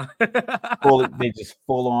 60, huh? They just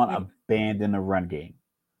full on abandon the run game.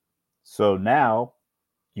 So now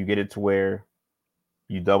you get it to where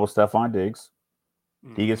you double Stephon Diggs.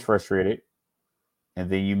 He gets frustrated. And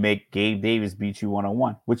then you make Gabe Davis beat you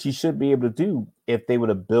 1-on-1, which he should be able to do if they would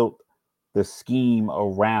have built the scheme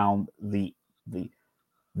around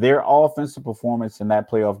their offensive performance in that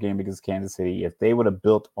playoff game against Kansas City. If they would have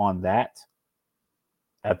built on that,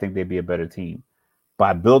 I think they'd be a better team.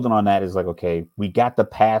 By building on that is like, okay, we got the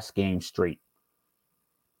pass game straight.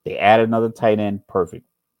 They added another tight end, perfect.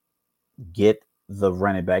 Get the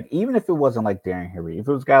running back, even if it wasn't like Darren Henry. If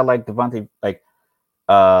it was a guy like Devontae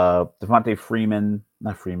Freeman,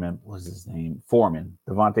 not Freeman, what's his name?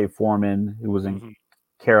 Devontae Foreman, who was in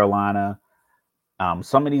Carolina.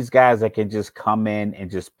 Some of these guys that can just come in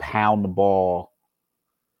and just pound the ball,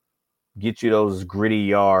 get you those gritty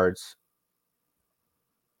yards.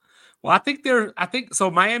 Well, I think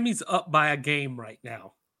Miami's up by a game right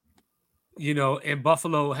now. And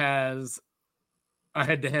Buffalo has a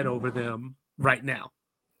head-to-head over them right now.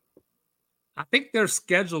 I think their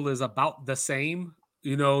schedule is about the same.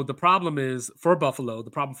 The problem for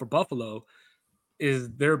Buffalo is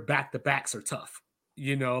their back-to-backs are tough.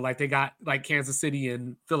 Like they got like Kansas City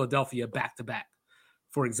and Philadelphia back-to-back,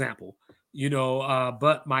 for example.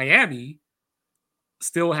 But Miami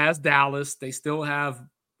still has Dallas. They still have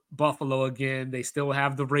Buffalo again. They still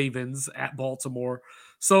have the Ravens at Baltimore.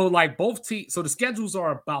 So like both teams, so the schedules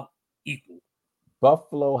are about equal.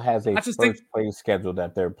 Buffalo has a first place schedule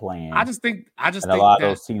that they're playing. I just think a lot of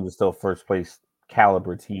those teams are still first place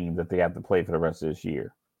caliber teams that they have to play for the rest of this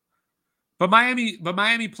year. But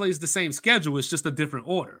Miami plays the same schedule. It's just a different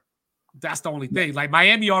order. That's the only thing. Like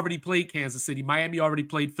Miami already played Kansas City. Miami already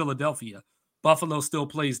played Philadelphia. Buffalo still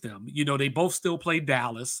plays them. They both still play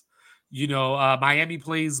Dallas. Miami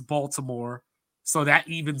plays Baltimore. So that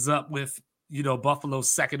evens up with, Buffalo's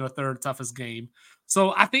second or third toughest game.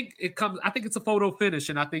 So I think it's a photo finish,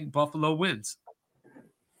 and I think Buffalo wins.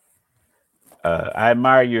 I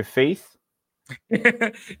admire your faith.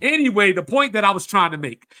 Anyway, the point that I was trying to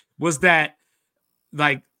make was that,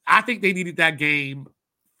 like, I think they needed that game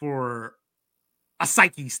for a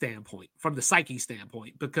psyche standpoint,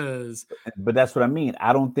 because. But that's what I mean.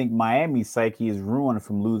 I don't think Miami's psyche is ruined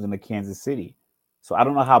from losing to Kansas City. So I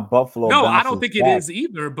don't know how Buffalo. No, I don't think it is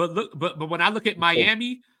either. But when I look at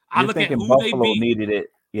Miami, I look at who Buffalo they beat. Needed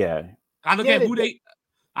it, yeah. I look at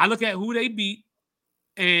who they beat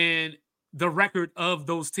and the record of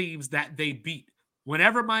those teams that they beat.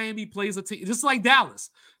 Whenever Miami plays a team, just like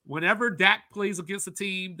Dallas, whenever Dak plays against a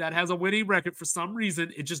team that has a winning record, for some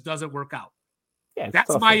reason, it just doesn't work out. Yeah,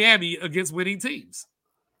 that's Miami against winning teams.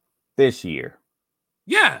 This year.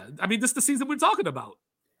 Yeah, I mean, this is the season we're talking about.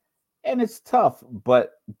 And it's tough,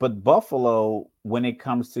 but Buffalo, when it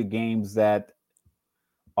comes to games that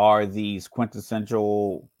are these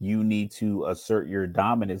quintessential, you need to assert your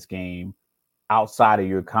dominance game, outside of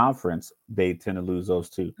your conference, they tend to lose those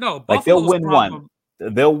two. No, Like they'll Buffalo's win problem.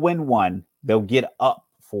 one. They'll win one. They'll get up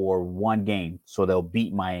for one game, so they'll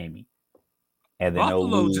beat Miami, and then they'll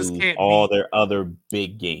Buffalo just lose can't all beat. their other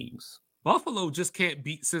big games. Buffalo just can't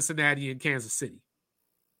beat Cincinnati and Kansas City.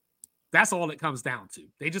 That's all it comes down to.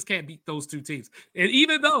 They just can't beat those two teams. And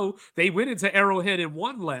even though they went into Arrowhead and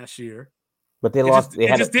won last year, but they lost.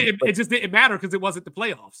 It just didn't matter because it wasn't the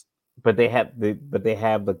playoffs. But they have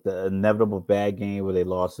like the inevitable bad game where they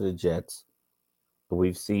lost to the Jets. But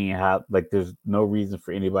we've seen how like there's no reason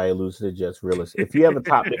for anybody to lose to the Jets. Realistic. If you have a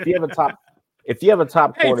top hey,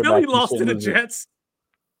 quarterback, Philly lost to the Jets.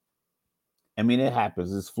 I mean, it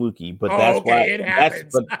happens. It's fluky, but it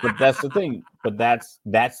happens. But that's the thing. But that's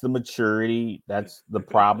the maturity. That's the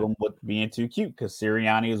problem with being too cute. Because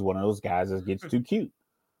Sirianni is one of those guys that gets too cute.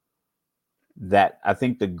 That I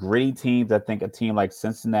think the gritty teams. I think a team like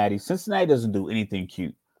Cincinnati. Cincinnati doesn't do anything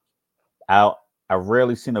cute. I've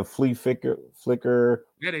rarely seen a flea flicker.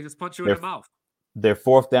 Yeah, they just punch you in the mouth. Their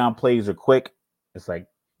fourth down plays are quick. It's like,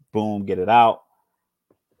 boom, get it out.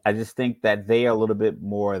 I just think that they are a little bit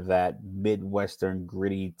more of that Midwestern,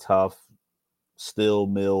 gritty, tough, steel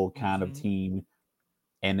mill kind of team.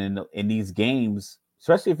 And in these games,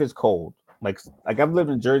 especially if it's cold, like I've lived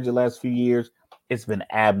in Jersey the last few years, it's been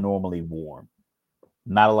abnormally warm.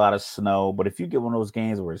 Not a lot of snow, but if you get one of those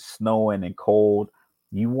games where it's snowing and cold,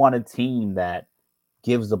 you want a team that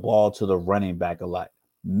gives the ball to the running back a lot.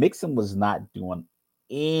 Mixon was not doing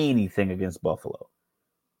anything against Buffalo.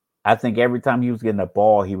 I think every time he was getting the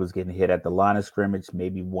ball, he was getting hit at the line of scrimmage,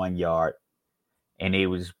 maybe 1 yard.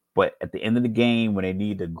 But at the end of the game, when they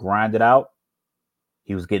need to grind it out,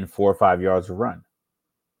 he was getting 4 or 5 yards a run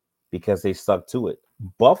because they stuck to it.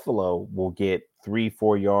 Buffalo will get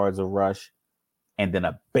 3-4 yards a rush and then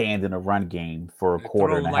abandon a run game for a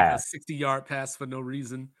quarter and a half. A 60-yard pass for no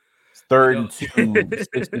reason. Third and 2,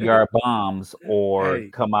 60-yard bombs, or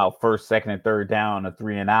come out first, second, and third down, a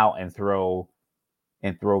 3 and out, and throw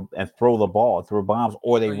the ball, throw bombs,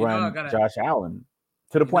 or they run Josh Allen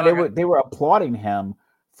to the point they were applauding him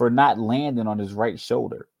for not landing on his right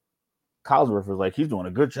shoulder. Collinsworth was like, he's doing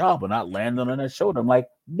a good job of not landing on his shoulder. I'm like,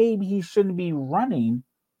 maybe he shouldn't be running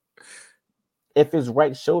if his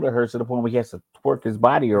right shoulder hurts to the point where he has to twerk his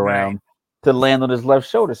body around to land on his left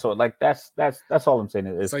shoulder. So like that's all I'm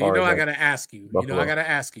saying. So I gotta ask you. I gotta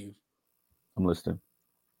ask you. I'm listening.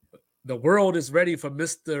 The world is ready for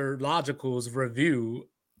Mr. Logical's review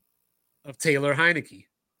of Taylor Heineke.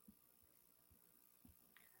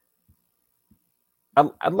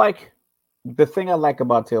 I like the thing I like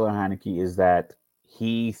about Taylor Heineke is that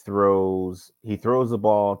he throws the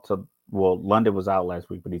ball to London was out last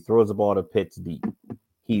week, but he throws the ball to Pitts deep.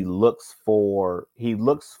 He looks for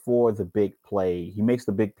the big play. He makes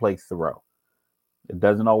the big play throw. It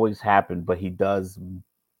doesn't always happen, but he does.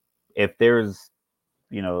 If there's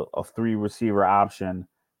a 3 receiver option,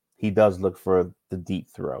 he does look for the deep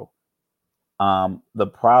throw. The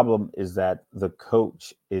problem is that the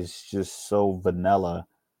coach is just so vanilla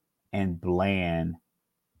and bland,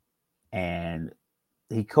 and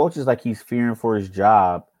he coaches like he's fearing for his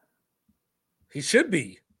job. He should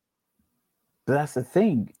be. But that's the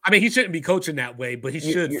thing. I mean, he shouldn't be coaching that way, but he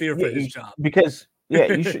should fear for his job. Because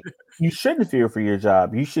you shouldn't fear for your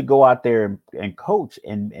job. You should go out there and coach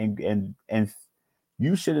and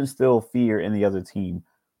you should instill fear in the other team.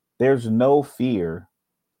 There's no fear.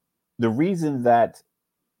 The reason that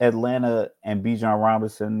Atlanta and Bijan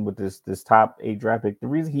Robinson with this top 8 draft pick, the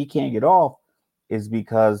reason he can't get off is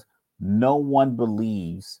because no one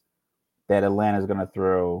believes that Atlanta is going to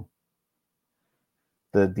throw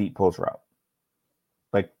the deep post route.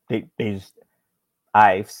 Like they just,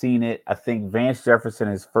 I've seen it. I think Vance Jefferson,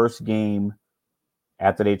 his first game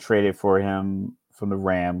after they traded for him from the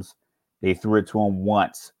Rams, they threw it to him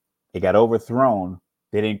once. It got overthrown.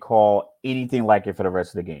 They didn't call anything like it for the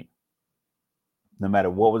rest of the game. No matter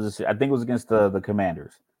what was it, I think it was against the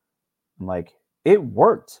Commanders. I'm like, it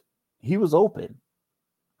worked. He was open.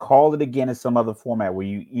 Call it again in some other format where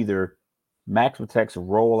you either max protects,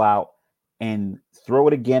 roll out, and throw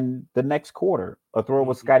it again the next quarter, or throw it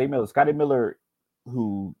with Scotty Miller. Scotty Miller,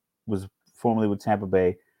 who was formerly with Tampa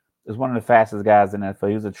Bay, is one of the fastest guys in the NFL.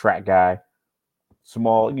 He was a track guy,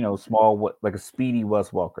 small, like a speedy Wes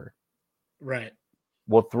Welker. Right.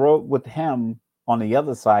 We'll throw it with him on the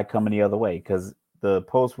other side, coming the other way, because the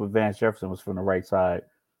post with Vance Jefferson was from the right side,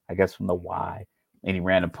 I guess from the Y, and he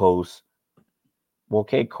ran a post. Well,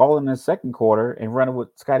 okay, call in the second quarter and run it with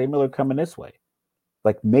Scotty Miller coming this way.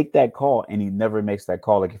 Like, make that call, and he never makes that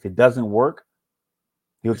call. Like, if it doesn't work,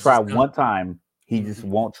 he'll try one time. He just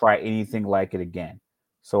won't try anything like it again.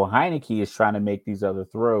 So Heineke is trying to make these other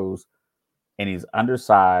throws, and he's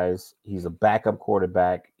undersized. He's a backup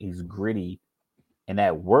quarterback. He's gritty, and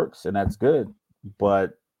that works, and that's good.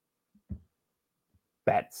 But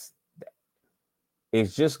that's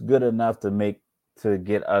it's just good enough to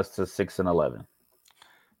get us to 6-11.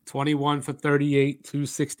 21 for 38,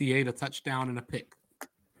 268, a touchdown and a pick.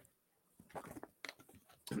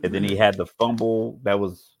 And then he had the fumble that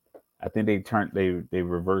was, I think they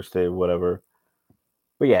reversed it, whatever.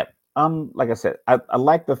 But yeah, like I said, I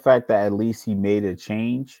like the fact that at least he made a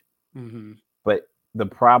change. Mm-hmm. But the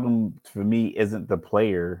problem for me isn't the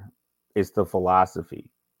player, it's the philosophy.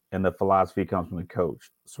 And the philosophy comes from the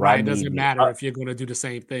coach. So Right. It doesn't matter if you're going to do the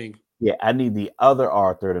same thing. Yeah, I need the other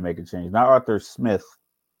Arthur to make a change. Not Arthur Smith,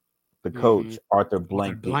 the coach, Arthur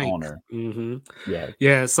Blank, the owner. Mm-hmm. Yeah.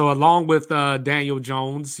 Yeah. So along with Daniel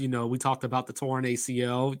Jones, we talked about the torn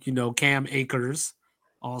ACL. Cam Akers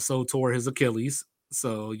also tore his Achilles.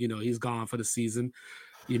 So, he's gone for the season.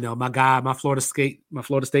 My guy, my Florida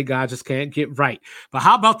State guy just can't get right. But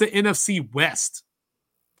how about the NFC West?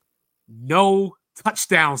 No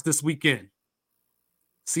touchdowns this weekend.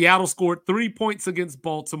 Seattle scored 3 points against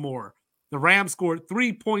Baltimore. The Rams scored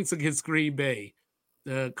 3 points against Green Bay.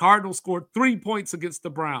 The Cardinals scored 3 points against the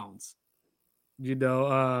Browns.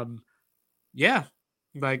 Yeah,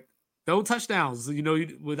 like no touchdowns.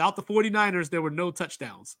 Without the 49ers, there were no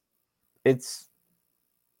touchdowns. I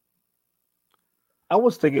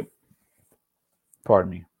was thinking,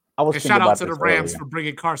 pardon me. I was thinking shout out about to the Rams for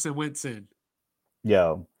bringing Carson Wentz in.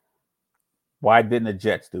 Yo, why didn't the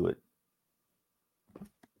Jets do it?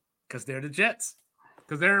 Because they're the Jets.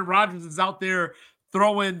 Because Aaron Rodgers is out there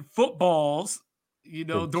throwing footballs,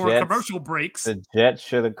 during commercial breaks. The Jets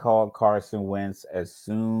should have called Carson Wentz as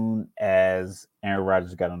soon as Aaron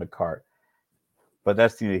Rodgers got on the cart. But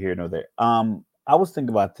that's neither here nor there. I was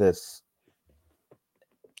thinking about this.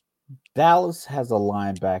 Dallas has a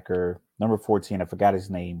linebacker, number 14. I forgot his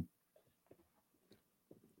name.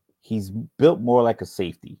 He's built more like a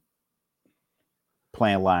safety,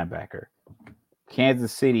 playing linebacker.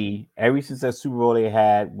 Kansas City, ever since that Super Bowl they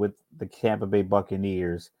had with the Tampa Bay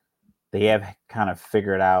Buccaneers, they have kind of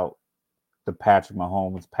figured out the Patrick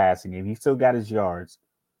Mahomes passing game. He still got his yards.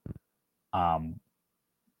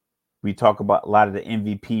 We talk about a lot of the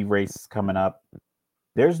MVP races coming up.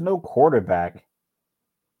 There's no quarterback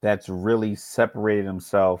that's really separated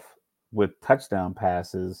himself with touchdown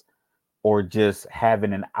passes or just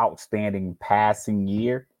having an outstanding passing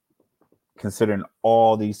year, considering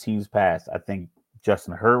all these teams passed. I think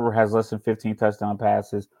Justin Herbert has less than 15 touchdown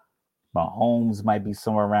passes. Mahomes might be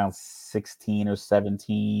somewhere around 16 or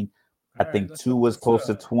 17. I think Tua was close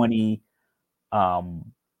to 20. So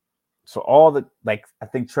I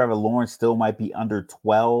think Trevor Lawrence still might be under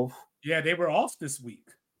 12. Yeah, they were off this week.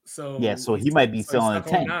 So yeah, so he might be still on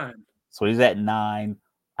 10. 9. So he's at 9.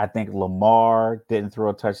 I think Lamar didn't throw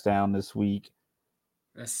a touchdown this week.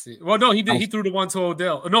 Let's see. Well, no, he did. He threw the one to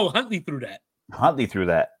Odell. No, Huntley threw that. Huntley threw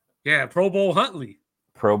that. Yeah, Pro Bowl Huntley.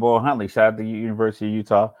 Shout out to the University of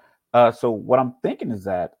Utah. So what I'm thinking is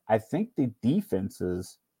that I think the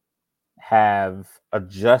defenses have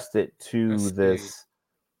adjusted to this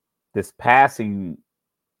passing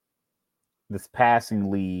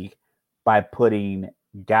league by putting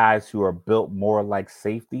guys who are built more like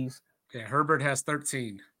safeties. Yeah, Herbert has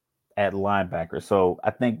 13 at linebacker. So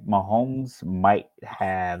I think Mahomes might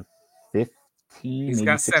have 15. He's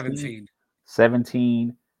got 17.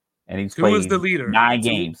 17, and he's played the leader. 9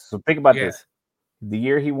 games. So think about this. The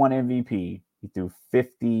year he won MVP, he threw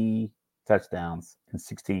 50 touchdowns in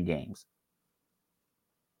 16 games.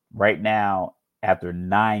 Right now, after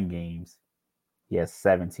 9 games, he has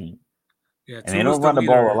 17. Yeah, and they don't run the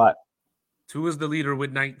ball a lot. Tua is the leader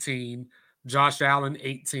with 19. Josh Allen,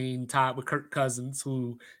 18, tied with Kirk Cousins,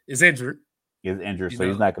 who is injured. So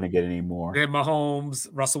he's not going to get any more. Then Mahomes,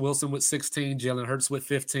 Russell Wilson with 16, Jalen Hurts with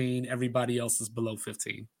 15. Everybody else is below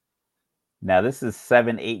 15. Now, this is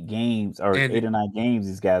 7-8 games or 8 or 9 games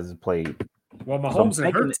these guys have played. Well, Mahomes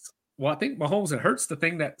and Hurts. Well, I think Mahomes and Hurts, the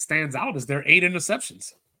thing that stands out is their 8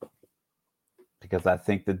 interceptions. Because I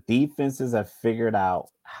think the defenses have figured out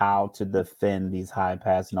how to defend these high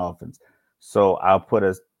passing offense. So I'll put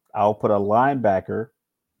a linebacker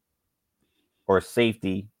or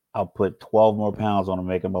safety. I'll put 12 more pounds on him,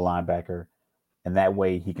 make him a linebacker. And that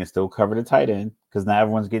way he can still cover the tight end. Because now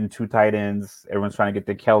everyone's getting 2 tight ends. Everyone's trying to get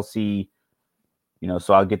the Kelsey.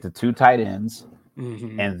 So I'll get the 2 tight ends.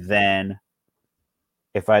 Mm-hmm. And then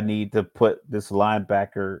if I need to put this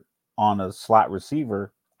linebacker on a slot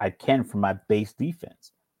receiver, I can for my base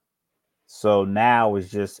defense. So now it's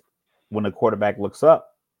just when the quarterback looks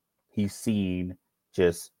up, he's seeing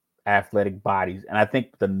just athletic bodies. And I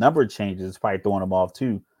think the number changes is probably throwing him off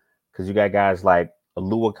too. because you got guys like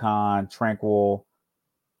Aluakon, Tranquil.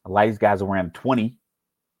 A lot of these guys are around 20,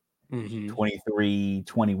 23,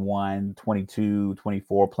 21, 22,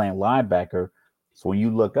 24 playing linebacker. So when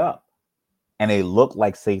you look up and they look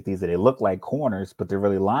like safeties and they look like corners, but they're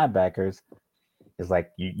really linebackers, it's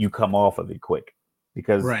like you come off of it quick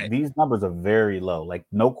because these numbers are very low. Like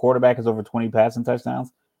no quarterback is over 20 passing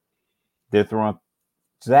touchdowns. They're throwing.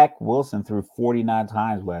 Zach Wilson threw 49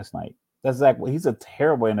 times last night. That's Zach. He's a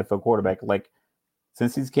terrible NFL quarterback. Like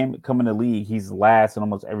since he's come in the league, he's last in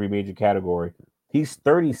almost every major category. He's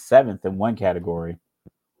 37th in one category,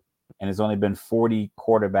 and there's only been 40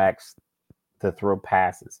 quarterbacks to throw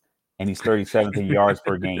passes, and he's 37th in yards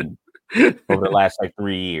per game over the last like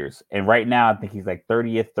 3 years. And right now, I think he's like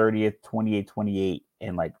 30th, 28, 28,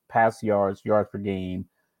 and like pass yards per game,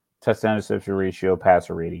 touchdown interception ratio,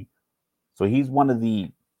 passer rating. So he's one of the,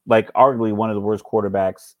 like, arguably one of the worst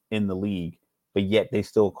quarterbacks in the league, but yet they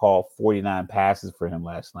still call 49 passes for him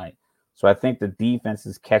last night. So I think the defense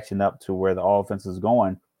is catching up to where the offense is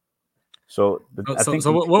going. So I think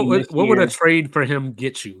what would a trade for him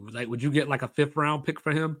get you? Like, would you get like a 5th round pick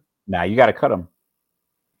for him? Nah, you got to cut him.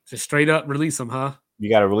 Just straight up release him, huh? You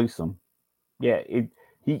got to release him. Yeah,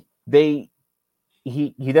 he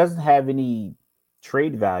doesn't have any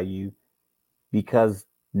trade value because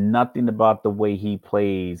nothing about the way he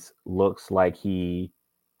plays looks like he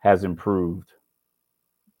has improved.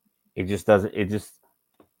 It just doesn't. It just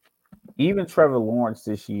even Trevor Lawrence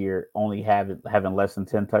this year only having less than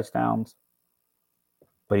 10 touchdowns,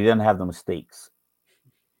 but he doesn't have the mistakes.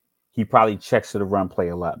 He probably checks to the run play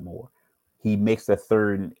a lot more. He makes the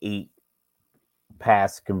 3rd and 8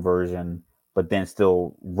 pass conversion, but then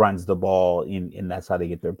still runs the ball in, and that's how they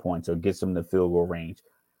get their points or gets them the field goal range.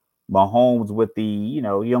 Mahomes with the,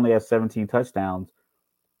 he only has 17 touchdowns,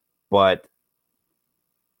 but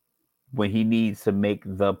when he needs to make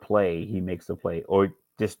the play, he makes the play, or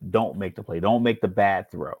just don't make the play. Don't make the bad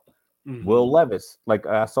throw. Will Levis, like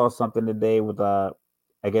I saw something today with, I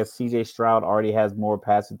guess CJ Stroud already has more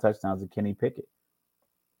passing touchdowns than Kenny Pickett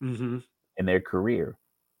in their career,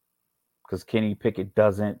 because Kenny Pickett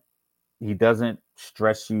doesn't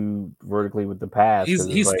stress you vertically with the pass.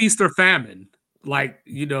 He's like, feast or famine. Like,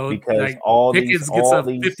 because like Pickens gets a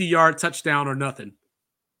 50-yard touchdown or nothing.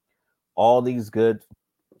 All these good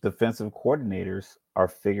defensive coordinators are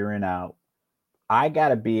figuring out, I got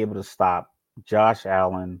to be able to stop Josh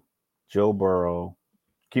Allen, Joe Burrow.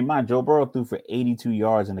 Keep in mind, Joe Burrow threw for 82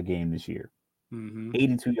 yards in the game this year.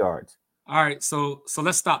 82 yards. All right, so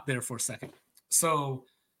let's stop there for a second. So,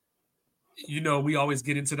 we always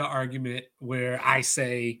get into the argument where I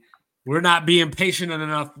say we're not being patient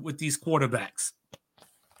enough with these quarterbacks.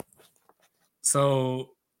 So,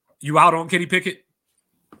 you out on Kenny Pickett?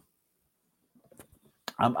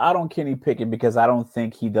 I'm out on Kenny Pickett because I don't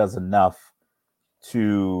think he does enough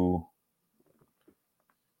to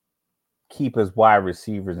keep his wide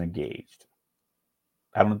receivers engaged.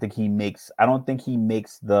 I don't think he makes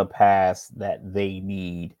the pass that they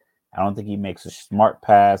need. I don't think he makes a smart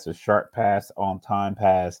pass, a sharp pass, on time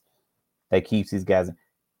pass that keeps these guys,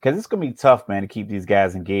 because it's gonna be tough, man, to keep these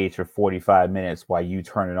guys engaged for 45 minutes while you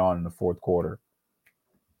turn it on in the 4th quarter.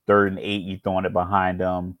 3rd and 8, you throwing it behind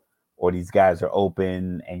them, or these guys are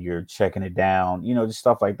open and you're checking it down, just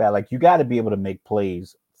stuff like that. Like, you got to be able to make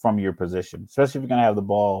plays from your position, especially if you're gonna have the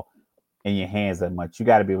ball in your hands that much. You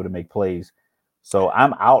got to be able to make plays. So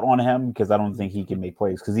I'm out on him because I don't think he can make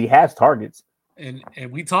plays, because he has targets. And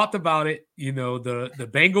we talked about it, the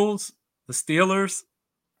Bengals, the Steelers,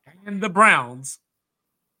 and the Browns,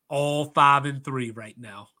 all 5-3 right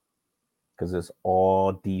now. Because it's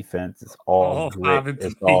all defense, it's all grit,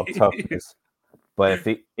 it's all toughness. But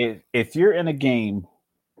if you're in a game,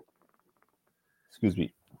 excuse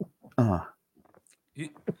me,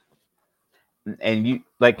 and you,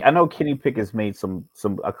 like, I know Kenny Pickett's made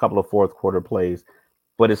a couple of 4th quarter plays,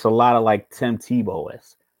 but it's a lot of like Tim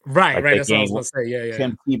Tebow-esque. Right, like right. That's what I was going to say. Yeah.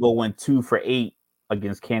 Tim Tebow went 2 for 8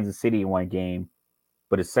 against Kansas City in one game,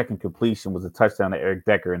 but his second completion was a touchdown to Eric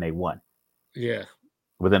Decker, and they won. Yeah.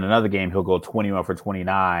 But then another game, he'll go 21 for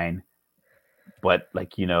 29. But, like,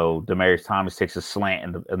 Demaryius Thomas takes a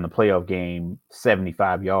slant in the playoff game,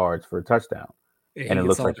 75 yards for a touchdown. And it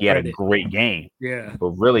looks like he had a great game. Yeah.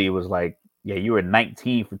 But really, it was like, yeah, you were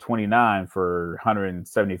 19 for 29 for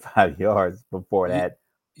 175 yards before that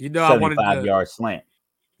 75-yard slant.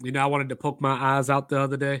 I wanted to poke my eyes out the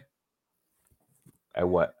other day. At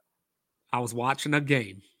what? I was watching a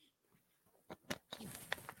game.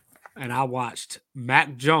 And I watched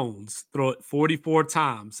Mac Jones throw it 44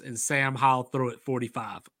 times and Sam Howell throw it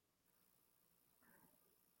 45.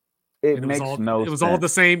 It was all the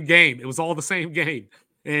same game. It was all the same game.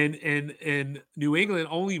 And New England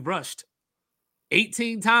only rushed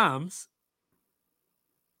 18 times.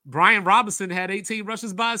 Brian Robinson had 18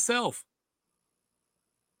 rushes by himself.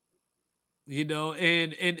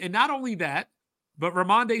 And not only that, but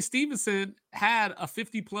Ramondre Stevenson had a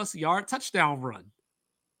 50-plus yard touchdown run.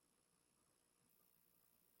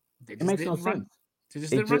 It makes no sense. They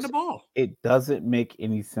just didn't run the ball. It doesn't make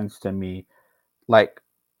any sense to me. Like,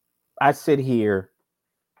 I sit here,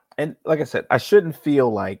 and like I said, I shouldn't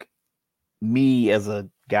feel like me as a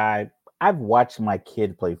guy. I've watched my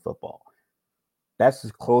kid play football. That's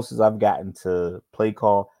as close as I've gotten to play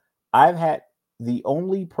call. I've had the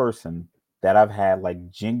only person that I've had like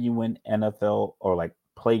genuine NFL or like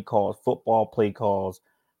play calls, football play calls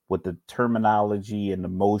with the terminology and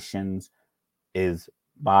emotions is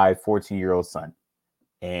my 14-year-old son.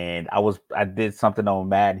 And I did something on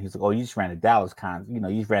Madden. He's like, "Oh, you just ran a Dallas you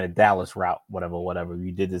just ran a Dallas route, whatever.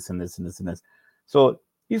 You did this and this and this and this." So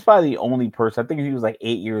he's probably the only person. I think he was like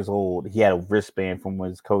 8 years old. He had a wristband from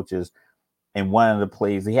his coaches, and one of the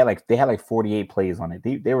plays they had like 48 plays on it.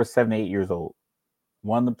 They were 7, 8 years old.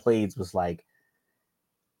 One of the plays was like,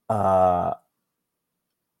 uh,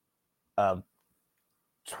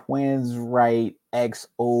 twins right X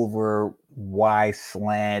over Y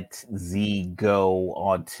slant Z go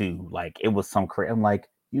on 2. Like, it was some crazy. I'm like,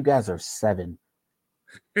 you guys are 7.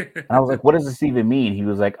 And I was like, what does this even mean? He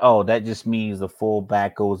was like, oh, that just means the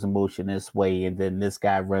fullback goes in motion this way, and then this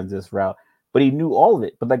guy runs this route. But he knew all of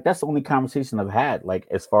it. But like, that's the only conversation I've had, like,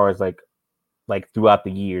 as far as like throughout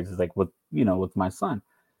the years, is like with my son.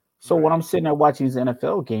 So when I'm sitting there watching these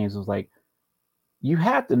NFL games, I was like, you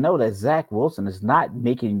have to know that Zach Wilson is not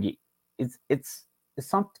making it. It's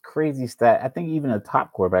some crazy stat. I think even the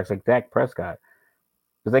top quarterbacks like Dak Prescott,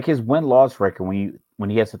 it's like his win-loss record when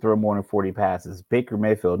he has to throw more than 40 passes. Baker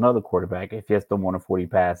Mayfield, another quarterback, if he has to throw more than 40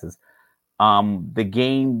 passes. The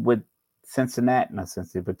game with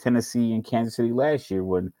Tennessee and Kansas City last year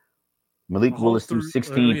when Malik Willis threw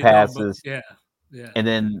 16 passes. Yeah. And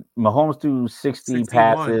then Mahomes threw 60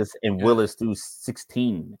 passes and Willis threw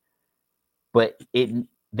 16. But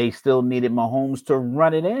they still needed Mahomes to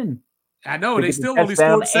run it in. I know they still only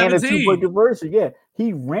scored 17. And a 2-point conversion. Yeah,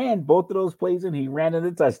 he ran both of those plays and he ran in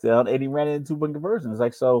the touchdown and he ran in 2-point conversion. It's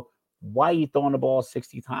like, so why are you throwing the ball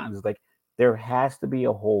 60 times? It's like there has to be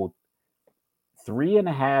a whole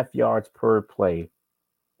 3.5 yards per play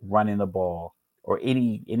running the ball or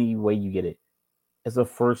any way you get it. It's a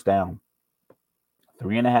first down.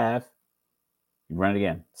 3.5. You run it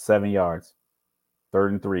again. 7 yards. 3rd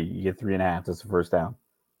and 3. You get 3.5. That's the first down.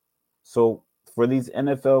 So for these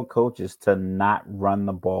NFL coaches to not run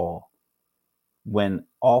the ball when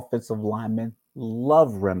offensive linemen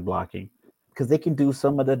love run blocking because they can do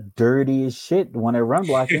some of the dirtiest shit when they're run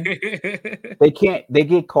blocking. They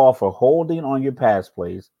get called for holding on your pass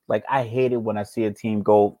plays. Like, I hate it when I see a team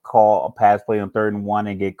go call a pass play on 3rd and 1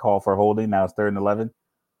 and get called for holding. Now it's 3rd and 11.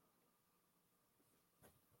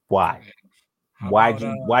 Why? Why'd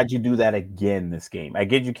you do that again this game? I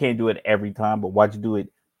get you can't do it every time, but why'd you do it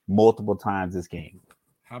multiple times this game?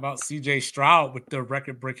 How about CJ Stroud with the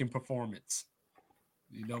record-breaking performance?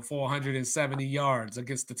 470 yards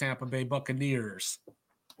against the Tampa Bay Buccaneers.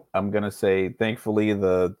 I'm going to say, thankfully,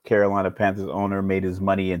 the Carolina Panthers owner made his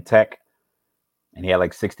money in tech, and he had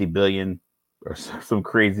like $60 billion or some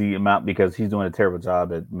crazy amount because he's doing a terrible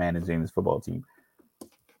job at managing this football team.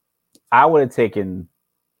 I would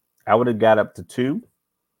have got up to 2.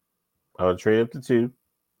 I would have traded up to 2,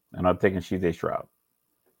 and I've taken CJ Stroud.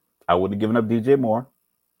 I would have given up DJ Moore,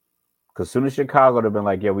 because as soon as Chicago would have been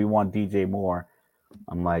like, yeah, we want DJ Moore,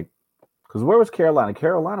 I'm like, because where was Carolina?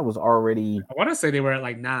 Carolina was already. I want to say they were at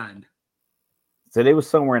like 9. So they were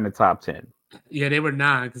somewhere in the top 10. Yeah, they were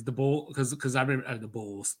 9 because I remember the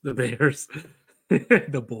Bulls, the Bears,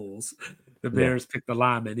 the Bulls, the Bears picked the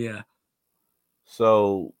lineman. Yeah.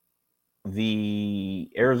 So the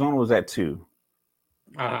Arizona was at 2,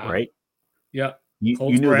 right? Yep. You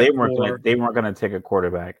knew they weren't going to take a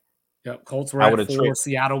quarterback. Yep. Colts were at 4.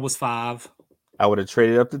 Seattle was 5. I would have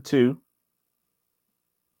traded up to 2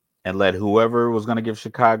 and let whoever was going to give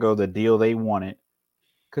Chicago the deal they wanted.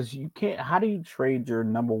 Because you can't. How do you trade your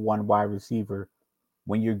number 1 wide receiver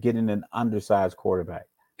when you're getting an undersized quarterback?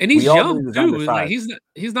 And he's young too. Like,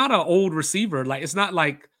 he's not an old receiver. Like, it's not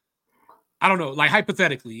like, I don't know. Like,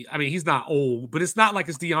 hypothetically, I mean, he's not old, but it's not like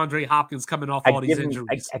it's DeAndre Hopkins coming off all these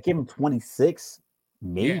injuries. I give him 26,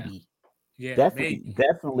 maybe. Yeah,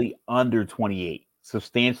 definitely under 28.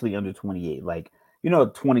 Substantially under 28. Like,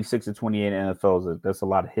 26 to 28 in NFL, that's a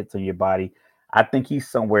lot of hits on your body. I think he's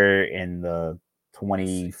somewhere in the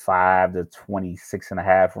 25 to 26 and a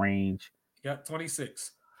half range. Yeah,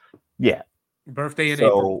 26. Yeah. Birthday in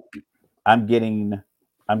April. So I'm getting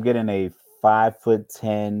a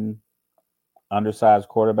 5'10" undersized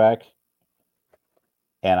quarterback,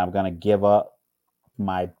 and I'm gonna give up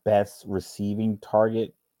my best receiving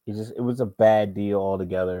target. It was a bad deal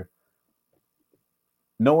altogether.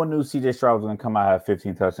 No one knew CJ Stroud was gonna come out have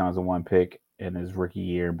 15 touchdowns and 1 pick in his rookie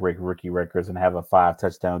year and break rookie records and have a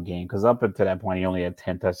 5-touchdown game. Because up until that point, he only had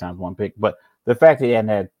 10 touchdowns, 1 pick. But the fact that he hadn't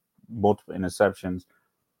had multiple interceptions,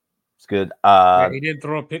 it's good. Yeah, he didn't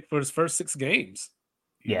throw a pick for his first 6 games.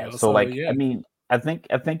 I mean, I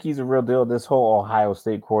think he's a real deal. This whole Ohio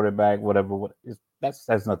State quarterback, whatever, that's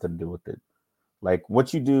nothing to do with it. Like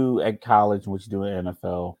what you do at college and what you do in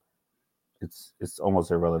NFL, it's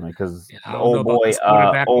almost irrelevant because the old boy,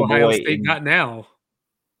 Ohio State got now.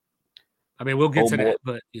 I mean, we'll get to that,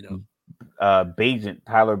 but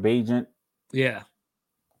Tyler Bagent. Yeah.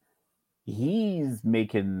 He's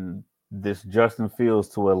making this Justin Fields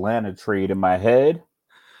to Atlanta trade in my head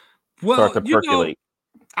start to percolate.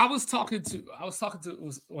 I was talking to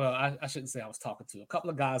I shouldn't say I was talking to. A couple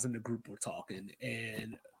of guys in the group were talking,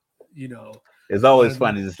 and it's always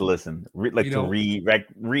fun to just listen, read/listen,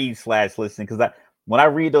 because when I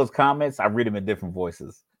read those comments, I read them in different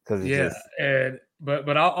voices.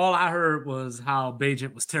 But all I heard was how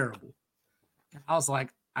Bagent was terrible. I was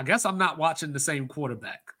like, I guess I'm not watching the same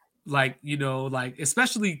quarterback.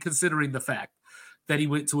 Especially considering the fact that he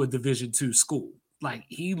went to a Division II school. Like,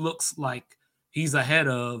 he looks like he's ahead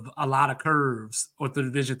of a lot of curves or the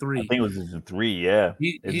Division III. I think it was Division III, yeah.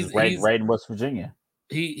 He's right in West Virginia.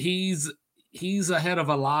 He's ahead of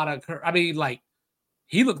a lot of curves. I mean, like,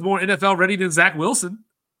 he looked more NFL ready than Zach Wilson.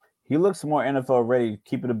 He looks more NFL ready,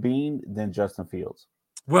 keep it a bean, than Justin Fields.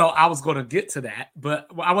 Well, I was going to get to that, but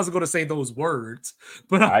I wasn't going to say those words.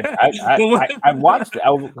 But I watched it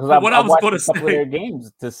because I watched a couple of their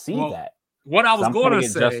games to see that. What I was going to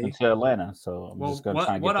say, Justin to Atlanta, so I'm just going to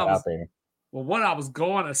try and get that out there. Well, what I was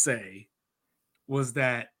going to say was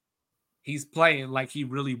that he's playing like he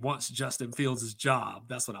really wants Justin Fields' job.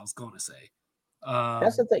 That's what I was going to say.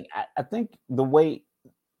 That's the thing. I think the way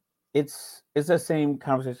it's the same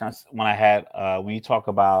conversation when I had when you talk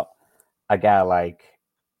about a guy like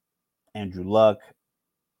Andrew Luck,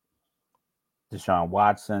 Deshaun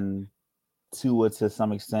Watson, Tua to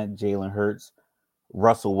some extent, Jalen Hurts,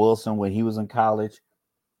 Russell Wilson when he was in college.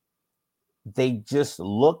 They just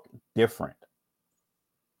look different.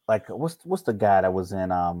 Like what's the guy that was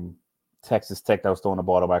in Texas Tech that was throwing the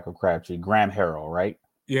ball to Michael Crabtree? Graham Harrell, right?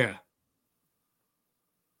 Yeah.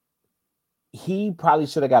 He probably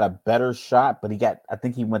should have got a better shot, but I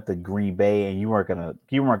think he went to Green Bay, and you weren't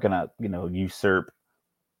gonna usurp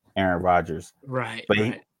Aaron Rodgers. Right. But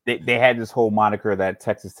right. They had this whole moniker that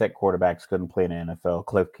Texas Tech quarterbacks couldn't play in the NFL.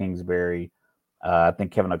 Cliff Kingsbury, I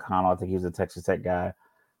think Kevin O'Connell, I think he was a Texas Tech guy.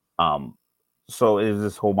 So it was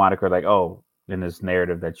this whole moniker like, oh, in this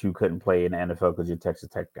narrative that you couldn't play in the NFL because you're a Texas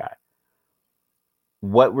Tech guy.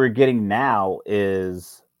 What we're getting now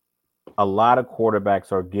is a lot of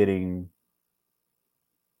quarterbacks are getting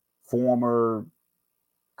former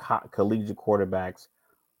collegiate quarterbacks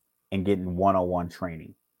and getting one-on-one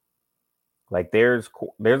training. Like there's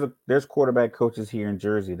quarterback coaches here in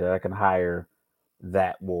Jersey that I can hire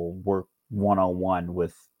that will work one-on-one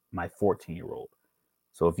with my 14-year-old.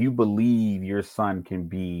 So if you believe your son can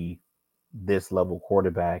be this level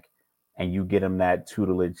quarterback and you get him that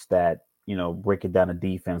tutelage that, break it down to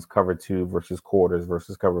defense, cover 2 versus quarters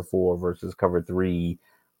versus cover 4 versus cover 3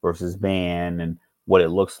 versus man, and what it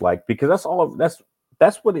looks like, because that's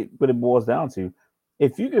what it boils down to.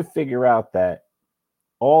 If you can figure out that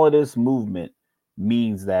all of this movement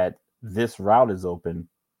means that this route is open,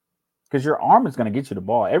 because your arm is going to get you the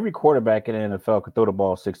ball. Every quarterback in the NFL could throw the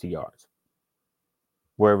ball 60 yards,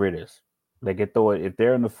 wherever it is. They could throw it. If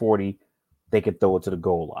they're in the 40, they could throw it to the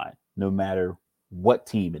goal line, no matter what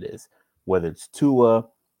team it is, whether it's Tua,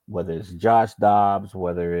 whether it's Josh Dobbs,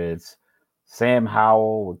 whether it's Sam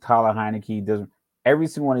Howell or Tyler Heineke. Every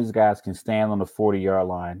single one of these guys can stand on the 40-yard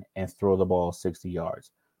line and throw the ball 60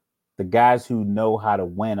 yards. The guys who know how to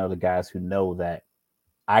win are the guys who know that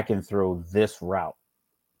I can throw this route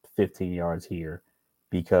 15 yards here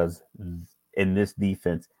because in this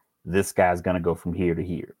defense, this guy's going to go from here to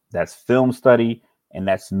here. That's film study, and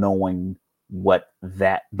that's knowing what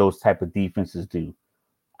those type of defenses do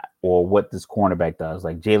or what this cornerback does.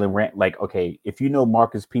 Like Jalen Rand, okay, if you know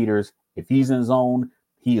Marcus Peters, if he's in zone,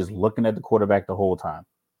 he is looking at the quarterback the whole time.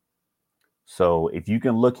 So if you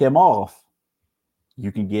can look him off,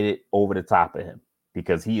 you can get it over the top of him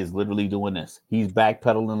because he is literally doing this. He's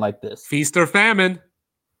backpedaling like this. Feast or famine.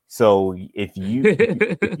 So if you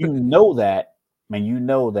know that, and you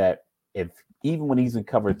know that if even when he's in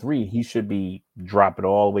cover 3, he should be dropping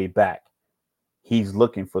all the way back. He's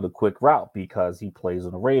looking for the quick route because he plays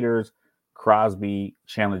on the Raiders. Crosby,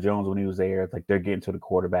 Chandler Jones, when he was there, like they're getting to the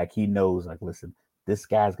quarterback. He knows, like, listen, this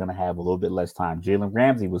guy's going to have a little bit less time. Jalen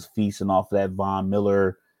Ramsey was feasting off that Von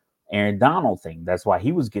Miller, Aaron Donald thing. That's why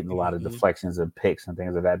he was getting a lot of deflections and picks and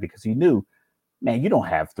things like that, because he knew, man, you don't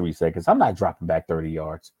have 3 seconds. I'm not dropping back 30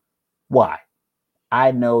 yards. Why?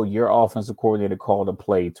 I know your offensive coordinator called a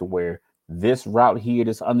play to where this route here,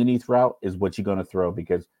 this underneath route, is what you're going to throw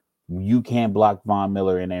because you can't block Von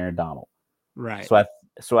Miller and Aaron Donald. Right.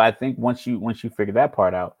 So I think once you figure that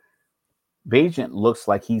part out, Bagent looks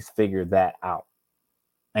like he's figured that out.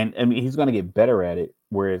 And I mean, he's going to get better at it.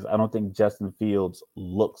 Whereas I don't think Justin Fields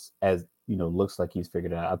looks like he's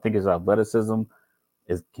figured it out. I think his athleticism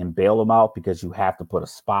can bail him out because you have to put a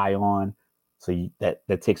spy on. So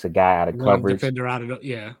that takes a guy out of coverage. Defender out of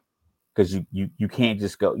because you can't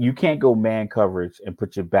just go man coverage and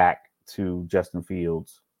put your back to Justin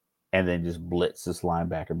Fields and then just blitz this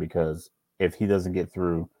linebacker, because if he doesn't get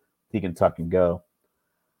through, he can tuck and go.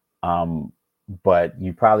 But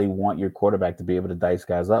you probably want your quarterback to be able to dice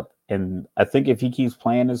guys up. And I think if he keeps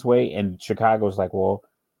playing this way, and Chicago's like, well,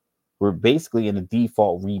 we're basically in a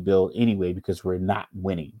default rebuild anyway because we're not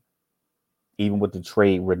winning. Even with the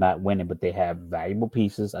trade, we're not winning, but they have valuable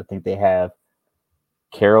pieces. I think they have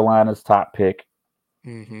Carolina's top pick,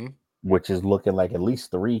 which is looking like at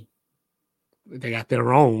least 3. They got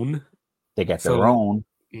their own.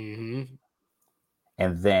 And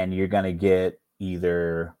then you're gonna get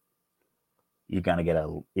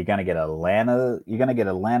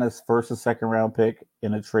Atlanta's first or second round pick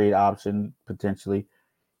in a trade option potentially.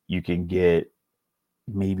 You can get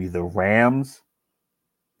maybe the Rams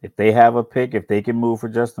if they have a pick, if they can move for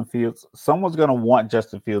Justin Fields. Someone's gonna want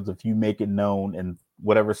Justin Fields if you make it known in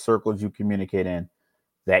whatever circles you communicate in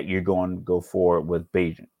that you're going to go forward with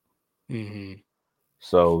Bagent.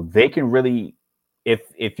 So they can really,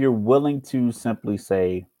 if you're willing to simply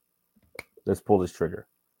say, let's pull this trigger.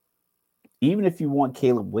 Even if you want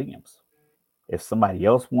Caleb Williams, if somebody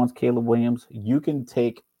else wants Caleb Williams, you can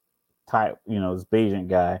take this Bagent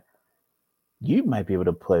guy. You might be able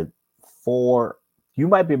to put 4. You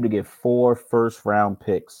might be able to get 4 first-round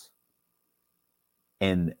picks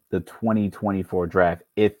in the 2024 draft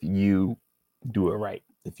if you do it right.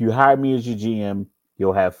 If you hire me as your GM,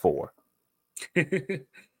 you'll have 4.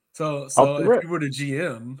 So if you were the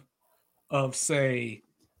GM of, say,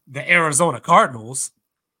 the Arizona Cardinals,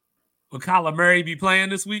 would Kyler Murray be playing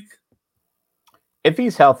this week? If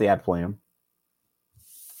he's healthy, I'd play him.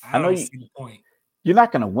 I don't see the point. You're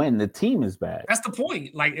not going to win. The team is bad. That's the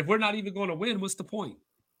point. Like, if we're not even going to win, what's the point?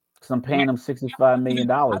 Because I'm paying him $65 million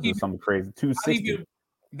or something crazy. $260.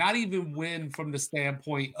 Not even win from the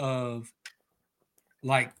standpoint of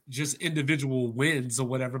like just individual wins or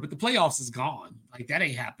whatever, but the playoffs is gone. Like, that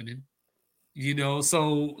ain't happening.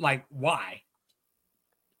 So like, why?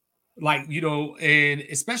 Like, and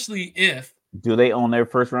especially if do they own their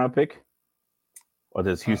first round pick, or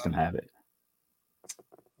does Houston have it?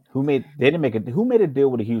 Who made a deal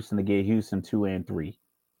with Houston to get Houston 2 and 3,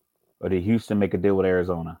 or did Houston make a deal with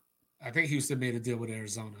Arizona? I think Houston made a deal with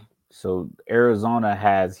Arizona. So Arizona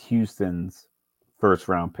has Houston's first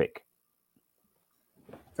round pick.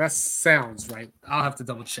 That sounds right. I'll have to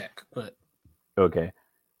double check, but okay.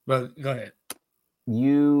 But go ahead.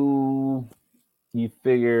 You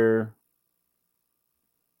figure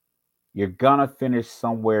you're gonna finish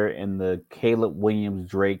somewhere in the Caleb Williams,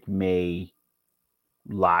 Drake May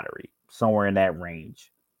lottery, somewhere in that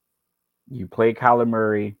range. You play Kyler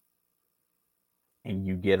Murray, and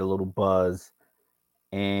you get a little buzz,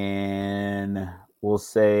 and we'll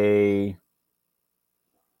say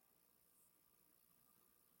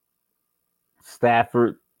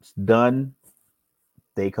Stafford's done.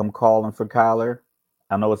 They come calling for Kyler.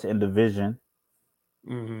 I know it's in division.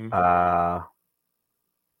 New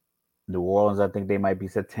Orleans, I think they might be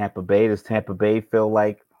said Tampa Bay. Does Tampa Bay feel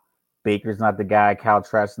like Baker's not the guy, Kyle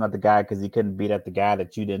Trask's not the guy because he couldn't beat at the guy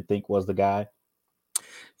that you didn't think was the guy?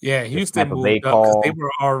 Yeah, Houston moved up because they were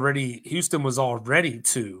already. Houston was already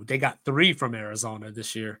 2. They got 3 from Arizona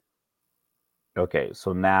this year. Okay,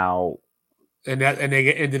 so now, and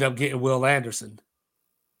they ended up getting Will Anderson.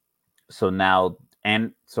 So now,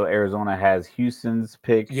 and so Arizona has Houston's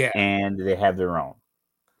pick, and they have their own,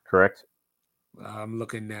 correct? I'm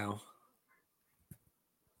looking now.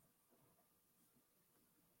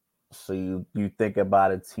 So you think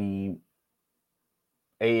about a team,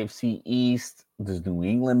 AFC East. Does New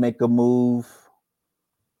England make a move?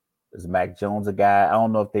 Is Mac Jones a guy? I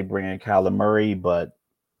don't know if they bring in Kyler Murray, but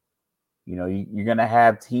you're going to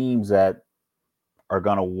have teams that are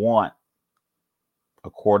going to want a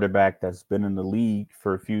quarterback that's been in the league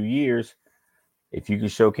for a few years, if you can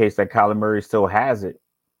showcase that Kyler Murray still has it,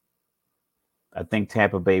 I think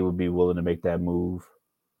Tampa Bay would be willing to make that move.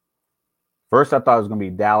 First, I thought it was going to be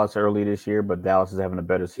Dallas early this year, but Dallas is having a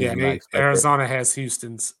better season than I expected. Arizona has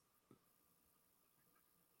Houston's.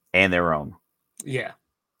 And their own. Yeah.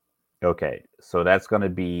 Okay, so that's going to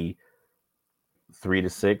be 3 to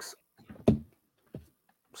 6,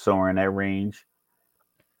 somewhere in that range.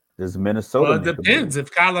 Does Minnesota? Well, it depends.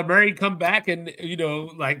 If Kyler Murray come back and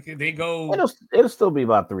like they go, it'll still be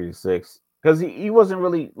about 3 to 6 because he wasn't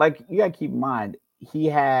really like. You got to keep in mind he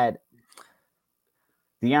had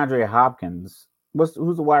DeAndre Hopkins. Who's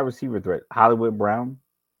the wide receiver threat? Hollywood Brown.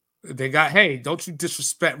 They got. Hey, don't you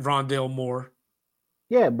disrespect Rondale Moore?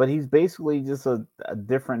 Yeah, but he's basically just a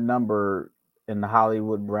different number in the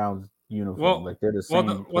Hollywood Browns uniform. Well, like they're the same.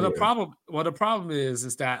 The problem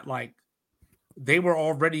is that like they were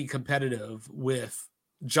already competitive with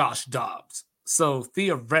Josh Dobbs, so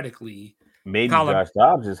theoretically, maybe Josh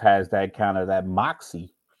Dobbs just has that kind of that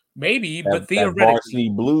moxie. Maybe, but theoretically, that varsity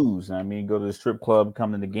blues. I mean, go to the strip club,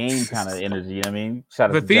 come to the game kind of energy. I mean, shout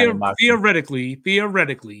out to Johnny Moxie.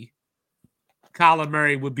 Theoretically, Kyler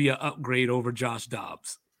Murray would be an upgrade over Josh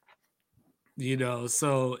Dobbs.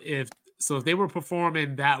 So if they were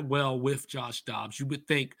performing that well with Josh Dobbs, you would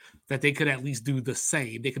think that they could at least do the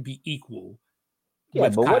same. They could be equal. Yeah,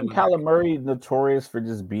 but wasn't Kyler Murray notorious for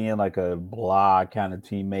just being like a blah kind of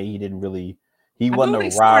teammate? He didn't really. He wasn't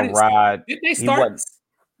a rah-rah. Did they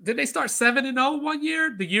start 7-0 one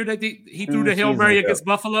year? The year that he threw the Hail Mary against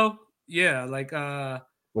Buffalo? Yeah, like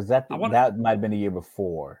was that that might have been the year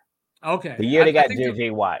before. Okay. The year they got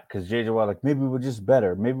JJ Watt, because JJ Watt like maybe we're just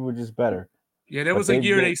better. Yeah, there was a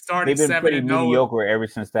year they started 7-0. They've been pretty mediocre ever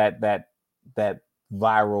since that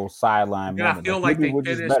viral sideline moment. I feel like they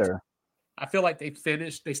finished better. I feel like they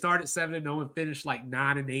finished. They started 7-0 and finished like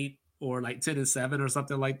 9-8 or like 10-7 or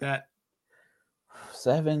something like that.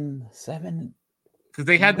 7. Because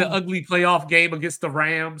they had the ugly playoff game against the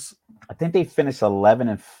Rams. I think they finished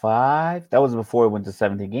 11-5. That was before it went to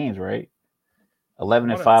 17 games, right?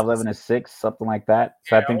 11-5, 11-6, something like that.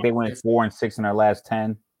 So yeah, I think they went 4-6 in their last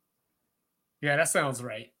 10. Yeah, that sounds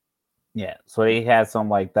right. Yeah, so they had something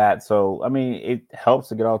like that. So I mean, it helps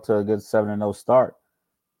to get off to a good 7-0 start.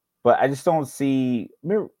 But I just don't see.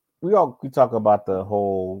 We talk about the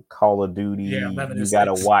whole Call of Duty. Yeah,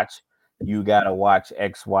 you gotta watch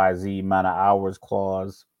XYZ amount of hours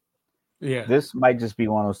clause. Yeah, this might just be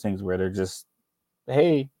one of those things where they're just,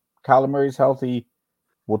 hey, Kyler Murray's healthy,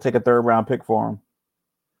 we'll take a 3rd round pick for him,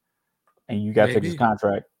 and you got to take his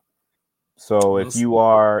contract. So if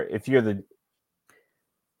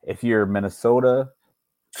you're Minnesota,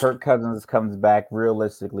 Kirk Cousins comes back.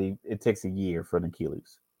 Realistically, it takes a year for an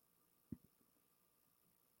Achilles.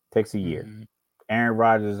 Takes a year. Mm-hmm. Aaron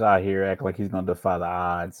Rodgers out here acting like he's going to defy the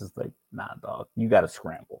odds. It's like, nah, dog. You got to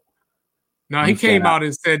scramble. No, he came out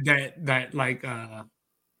and said that like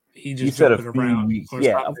he just said a few weeks.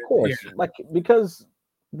 Yeah, of course. Yeah. Like because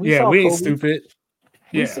we ain't stupid.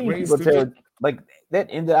 We see people tell like that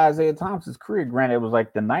ended Isaiah Thomas's career. Granted, it was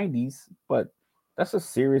like the 90s, but that's a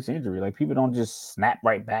serious injury. Like people don't just snap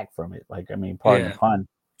right back from it. Like I mean, pardon the pun.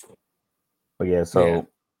 But yeah, so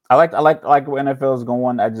I like where NFL is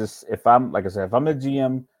going. If I'm the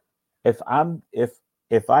GM,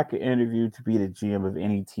 if I could interview to be the GM of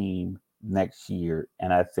any team next year,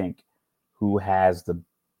 and I think who has the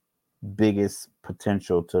biggest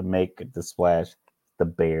potential to make the splash, the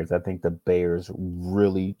Bears. I think the Bears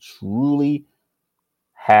really truly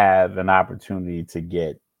have an opportunity to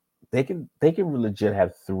get. They can legit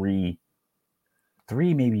have three,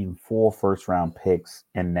 maybe even 4 first round picks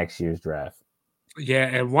in next year's draft. Yeah,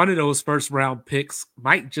 and one of those first round picks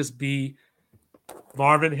might just be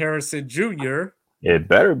Marvin Harrison Jr. It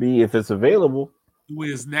better be if it's available. Who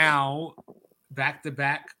is now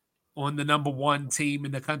back-to-back on the number 1 team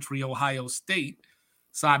in the country, Ohio State.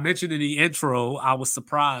 So I mentioned in the intro, I was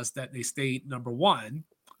surprised that they stayed number 1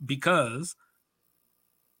 because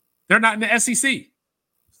they're not in the SEC.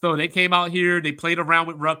 So they came out here, they played around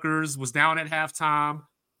with Rutgers, was down at halftime.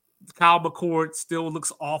 Kyle McCord still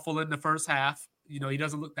looks awful in the first half. He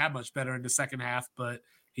doesn't look that much better in the second half, but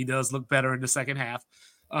he does look better in the second half.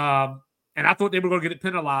 And I thought they were going to get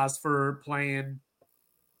penalized for playing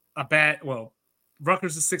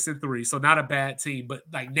Rutgers is 6-3, so not a bad team, but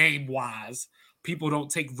like name-wise, people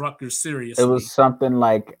don't take Rutgers seriously. It was something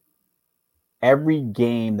like every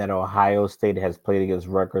game that Ohio State has played against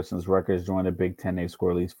Rutgers since Rutgers joined the Big Ten, they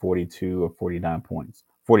scored at least 42 or 49 points,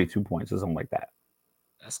 42 points or something like that.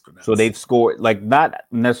 So they've scored, like not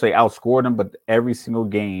necessarily outscored them, but every single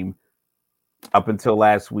game up until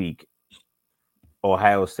last week,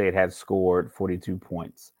 Ohio State had scored 42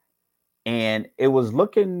 points. And it was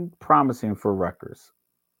looking promising for Rutgers.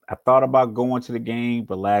 I thought about going to the game,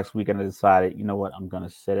 but last weekend I decided, you know what, I'm going to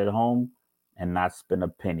sit at home and not spend a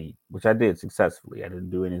penny, which I did successfully. I didn't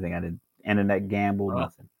do anything. I didn't internet gamble,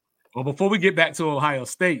 nothing. Well, before we get back to Ohio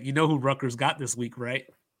State, you know who Rutgers got this week, right?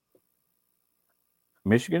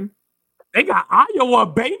 Michigan? They got Iowa,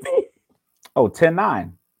 baby. Oh,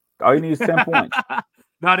 10-9. All you need is 10 points.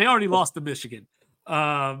 No, they already lost to Michigan.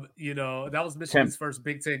 That was Michigan's first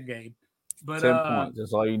Big Ten game. But 10 points.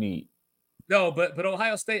 That's all you need. No, but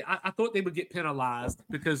Ohio State, I thought they would get penalized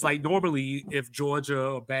because, like, normally if Georgia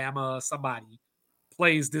or Bama, somebody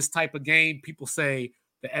plays this type of game, people say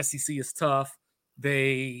the SEC is tough.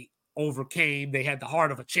 They overcame. They had the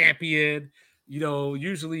heart of a champion.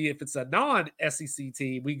 Usually if it's a non-SEC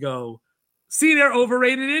team, we go, see, they're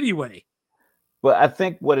overrated anyway. But I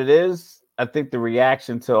think what it is, I think the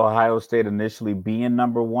reaction to Ohio State initially being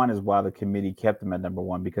number one is why the committee kept them at number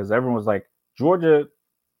one, because everyone was like, Georgia,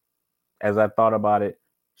 as I thought about it,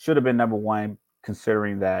 should have been number one,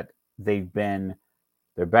 considering that they're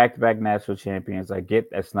back-to-back national champions. I get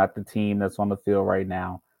that's not the team that's on the field right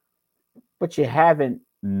now, but you haven't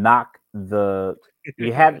knocked no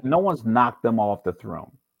one's knocked them off the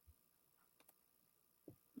throne.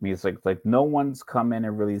 I mean, it's like no one's come in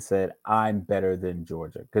and really said, I'm better than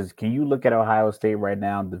Georgia. Because can you look at Ohio State right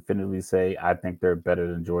now and definitively say, I think they're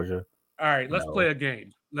better than Georgia? All right, let's play a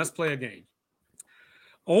game.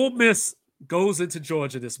 Ole Miss goes into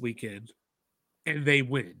Georgia this weekend, and they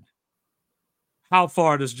win. How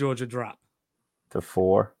far does Georgia drop? To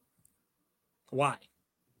 4. Why?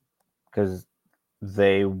 Because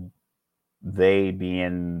they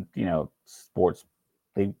being, sports,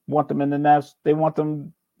 they want them in the nest. They want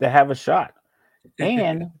them to have a shot.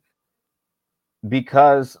 And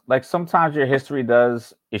because, like, sometimes your history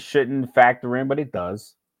it shouldn't factor in, but it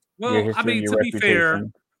does. Well, your history, your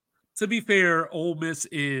reputation. To be fair, Ole Miss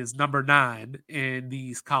is number 9 in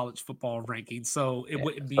these college football rankings, so it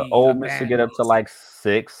wouldn't be Ole Miss to get up to like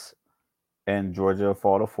 6, and Georgia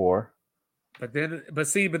fall to 4. But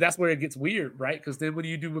that's where it gets weird, right? Because then what do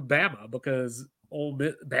you do with Bama? Because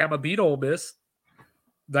Bama beat Ole Miss.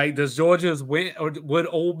 Like, does Georgia's win, or would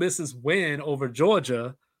Ole Miss's win over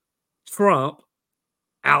Georgia trump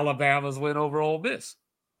Alabama's win over Ole Miss?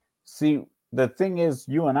 See, the thing is,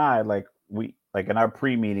 you and I, in our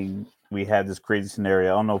pre-meeting, we had this crazy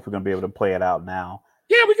scenario. I don't know if we're going to be able to play it out now.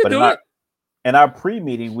 Yeah, we can do it. In our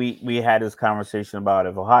pre-meeting, we had this conversation about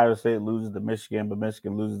if Ohio State loses to Michigan, but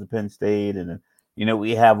Michigan loses to Penn State, and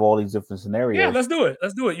we have all these different scenarios. Yeah, let's do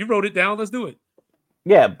it. You wrote it down. Let's do it.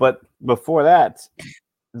 Yeah, but before that,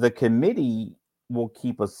 the committee will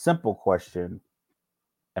keep a simple question,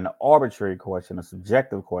 an arbitrary question, a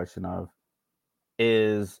subjective question of,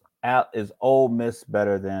 is Ole Miss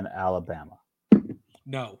better than Alabama?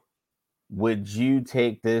 No. Would you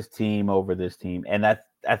take this team over this team? And I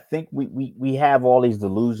think we have all these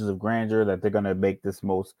delusions of grandeur that they're going to make this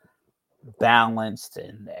most balanced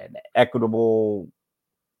and equitable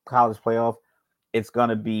college playoff. It's going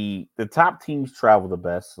to be the top teams travel the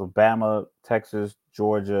best. So Bama, Texas,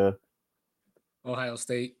 Georgia, Ohio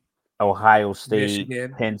State,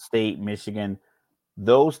 Michigan. Penn State, Michigan.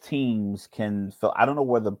 Those teams can fill. I don't know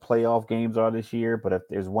where the playoff games are this year, but if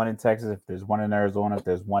there's one in Texas, if there's one in Arizona, if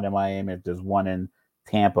there's one in Miami, if there's one in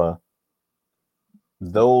Tampa,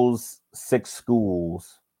 those 6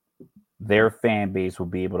 schools, their fan base will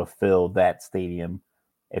be able to fill that stadium.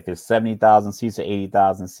 If it's 70,000 seats or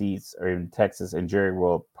 80,000 seats, or in Texas and Jerry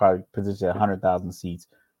World, probably position 100,000 seats,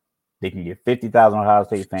 they can get 50,000 Ohio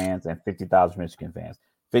State fans and 50,000 Michigan fans,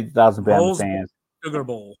 50,000 Bama fans. Sugar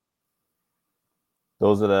Bowl.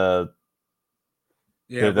 Those are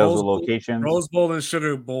those are locations. Rose Bowl and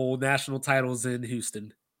Sugar Bowl national titles in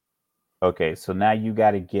Houston. Okay, so now you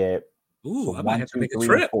got to get. I might have to make a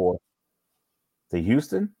trip. 4 to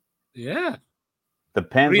Houston. Yeah,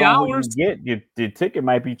 depends on who you get. Your ticket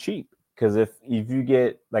might be cheap, because if you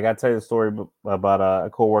get, like, I tell you the story about a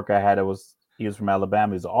coworker I had. He was from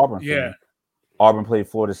Alabama. He's an Auburn fan. Auburn played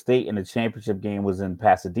Florida State, and the championship game was in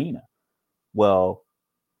Pasadena. Well,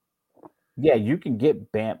 yeah, you can get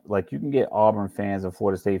you can get Auburn fans and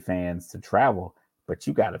Florida State fans to travel, but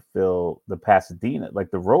you got to fill the Pasadena,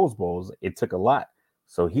 like the Rose Bowls. It took a lot,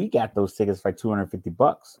 so he got those tickets for like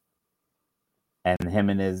 $250, and him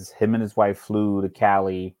and his wife flew to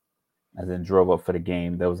Cali, and then drove up for the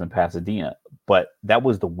game that was in Pasadena. But that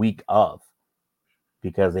was the week of,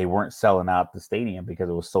 because they weren't selling out the stadium because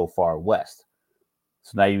it was so far west.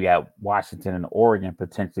 So now you got Washington and Oregon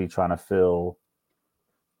potentially trying to fill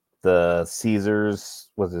the Caesars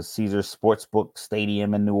Sportsbook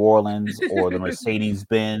Stadium in New Orleans or the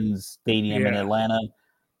Mercedes-Benz Stadium in Atlanta.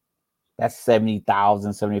 That's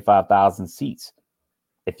 70,000, 75,000 seats.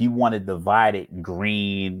 If you want to divide it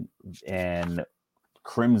green and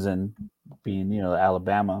crimson, being,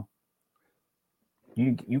 Alabama,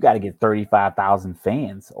 you got to get 35,000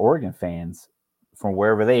 fans, Oregon fans, from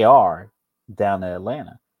wherever they are down to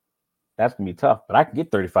Atlanta. That's going to be tough, but I can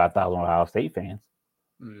get 35,000 Ohio State fans.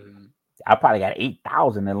 Mm-hmm. I probably got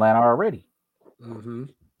 8,000 in Atlanta already. Mm-hmm.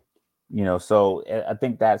 So I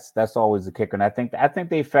think that's always the kicker, and I think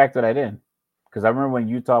they factor that in, because I remember when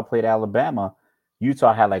Utah played Alabama,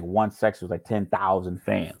 Utah had like one section with like 10,000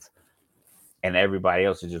 fans, and everybody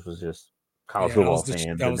else was just college football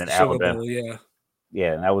fans. That was the Sugar Bowl,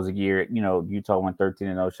 yeah, and that was a year. Utah went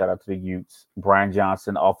 13-0. Shout out to the Utes. Brian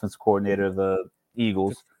Johnson, offensive coordinator of the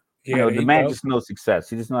Eagles. The man just knows success.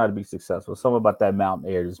 He just knows how to be successful. Something about that mountain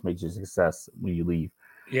air just makes you success when you leave.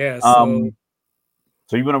 Yeah.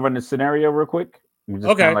 So you want to run the scenario real quick?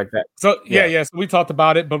 Okay. Like that. So yeah. So we talked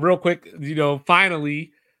about it, but real quick,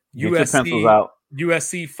 finally, get your pencils out.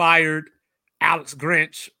 USC fired Alex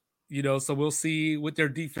Grinch. So we'll see what their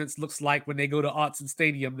defense looks like when they go to Autzen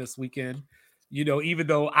Stadium this weekend. Even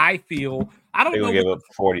though I feel I don't know, give up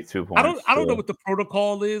 42 points. I don't know what the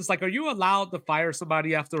protocol is. Like, are you allowed to fire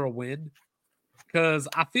somebody after a win? Because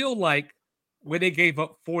I feel like when they gave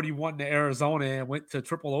up 41 to Arizona and went to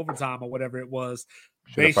triple overtime or whatever it was,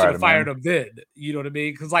 they should have fired him then. You know what I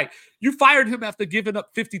mean? Because you fired him after giving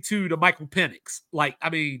up 52 to Michael Penix. You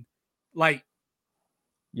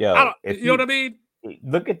know what I mean?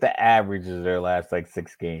 Look at the averages of their last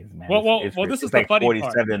 6 games, man. Well, this is the funny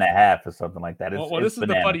 47.5 or something like that. This is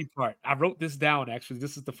the funny part. I wrote this down, actually.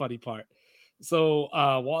 This is the funny part. So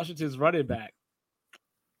Washington's running back,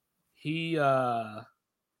 he 4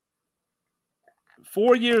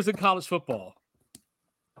 years in college football,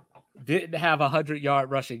 didn't have a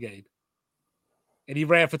 100-yard rushing game. And he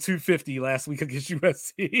ran for 250 last week against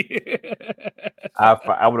USC.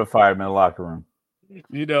 I would have fired him in the locker room.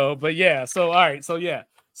 But yeah. So, all right. So, yeah.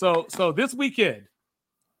 So this weekend,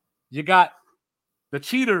 you got the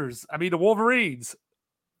the Wolverines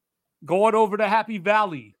going over to Happy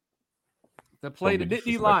Valley to play the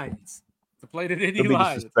Nittany Lions.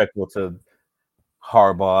 Disrespectful to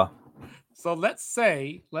Harbaugh. So let's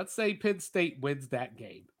say Penn State wins that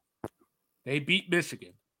game. They beat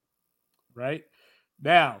Michigan, right?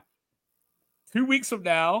 Now, 2 weeks from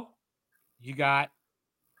now, you got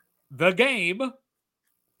the game,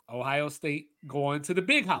 Ohio State going to the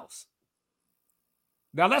Big House.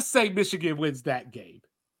 Now, let's say Michigan wins that game.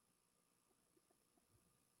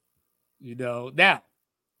 Now,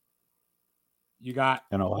 you got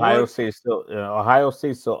Ohio State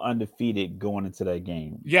still undefeated going into that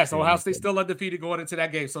game. Yes, Ohio State's still undefeated going into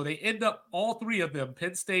that game. So they end up, all three of them.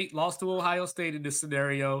 Penn State lost to Ohio State in this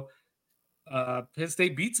scenario. Penn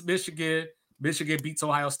State beats Michigan. Michigan beats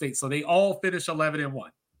Ohio State. So they all finish 11-1.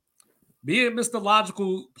 Me and Mr.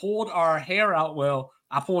 Logical pulled our hair out. Well,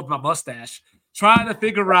 I pulled my mustache, trying to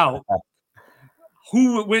figure out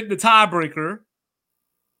who would win the tiebreaker.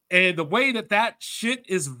 And the way that shit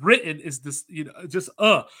is written is this,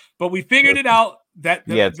 But we figured it out that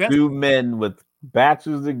two men with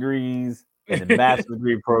bachelor's degrees and master's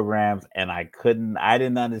degree programs, and I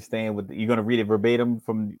didn't understand what you're going to read it verbatim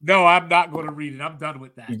from. No, I'm not going to read it. I'm done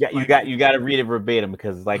with that. You got to read it verbatim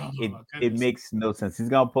because it makes no sense. He's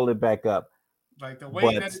going to pull it back up. Like the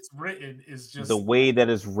way that it's written is just the way that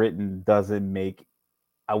it's written doesn't make.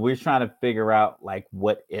 I was trying to figure out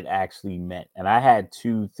what it actually meant, and I had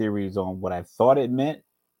two theories on what I thought it meant,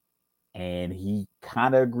 and he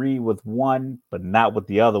kind of agreed with one, but not with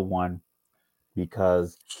the other one,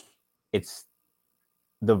 because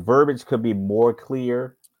the verbiage could be more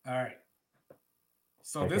clear. All right.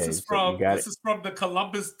 So this is from the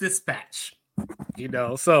Columbus Dispatch.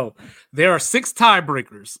 So there are 6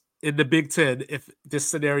 tiebreakers in the Big Ten if this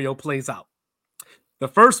scenario plays out. The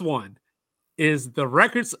first one is the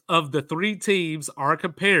records of the 3 teams are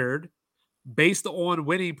compared based on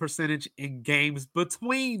winning percentage in games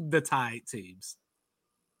between the tied teams.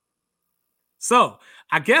 So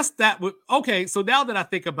I guess that would, okay, so now that I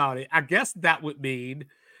think about it, I guess that would mean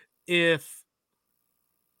if,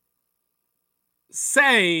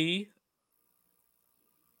 say...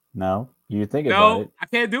 No, you think about it. I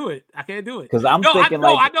can't do it. Because I'm thinking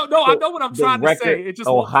I know what I'm trying to say. It just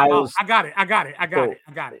Ohio. I got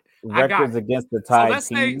it. Records against the tied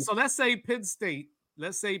teams. So let's say Penn State.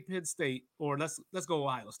 Or let's go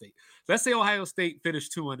Ohio State. Let's say Ohio State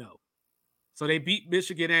finished 2-0. So they beat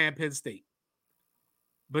Michigan and Penn State.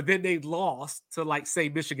 But then they lost to, say,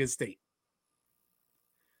 Michigan State.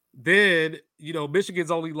 Then,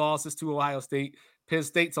 Michigan's only loss is to Ohio State. Penn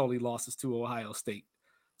State's only loss is to Ohio State.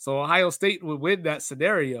 So Ohio State would win that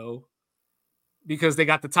scenario because they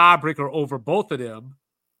got the tiebreaker over both of them.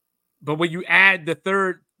 But when you add the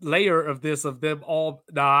third layer of them all,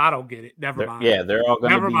 I don't get it. Never mind. Yeah, they're all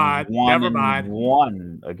going to be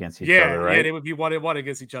one against each other, right? Yeah, they would be 1-1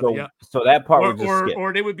 against each other. So, yeah. So that part would just skip.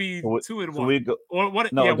 Or they would be 2-1. So we go, or one,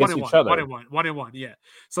 no, yeah, against 1-1, each other. 1-1. Yeah.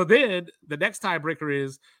 So then the next tiebreaker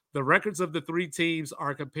is the records of the three teams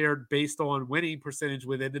are compared based on winning percentage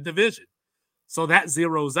within the division. So that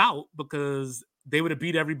zeroes out because they would have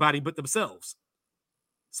beat everybody but themselves.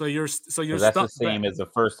 So you're that's stuck the same as the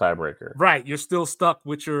first tiebreaker, right? You're still stuck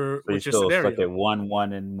with your scenario. Stuck at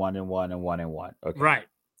 1-1 and 1-1 and 1-1. Okay, right.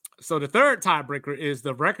 So the third tiebreaker is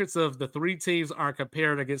the records of the three teams are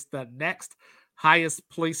compared against the next highest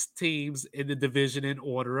placed teams in the division in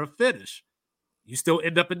order of finish. You still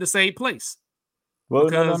end up in the same place. Well,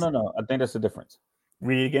 no. I think that's the difference.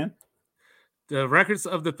 Read it again. The records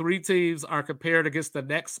of the three teams are compared against the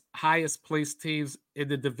next highest placed teams in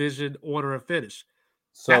the division order of finish.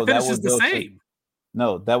 So that finish is the same.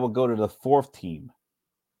 That would go to the fourth team.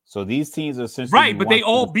 So these teams are essentially right, but they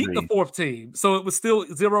all beat the fourth team, so it was still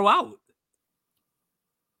zero out.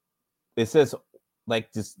 It says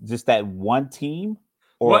like just that one team,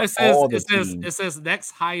 or well, it says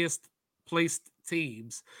next highest placed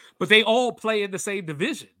teams, but they all play in the same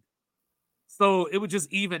division. So it would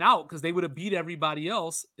just even out because they would have beat everybody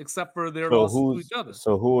else except for their losses to each other.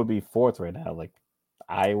 So who would be fourth right now? Like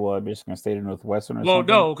Iowa, Michigan State, and Northwestern, or something? Well,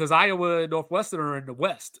 no, because Iowa and Northwestern are in the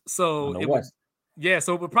West. So it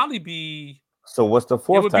would probably be. So what's the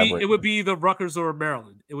fourth tiebreaker? It would be the Rutgers or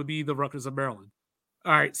Maryland. It would be the Rutgers of Maryland.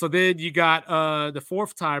 All right. So then you got the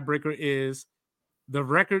fourth tiebreaker is the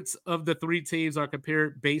records of the three teams are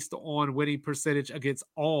compared based on winning percentage against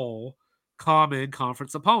all common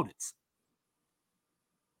conference opponents.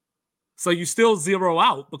 So you still zero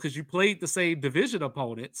out because you played the same division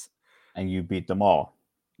opponents. And you beat them all.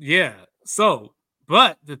 Yeah. So,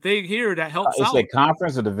 but the thing here that helps out. Is it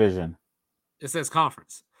conference or division? It says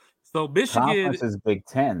conference. So Michigan. Conference is Big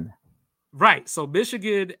Ten. Right. So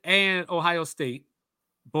Michigan and Ohio State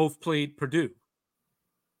both played Purdue.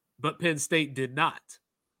 But Penn State did not.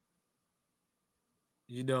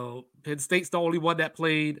 Penn State's the only one that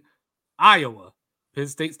played Iowa. Penn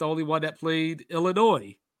State's the only one that played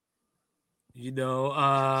Illinois.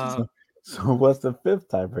 So what's the fifth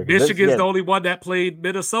tiebreaker? Michigan's the only one that played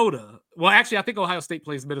Minnesota. Well, actually, I think Ohio State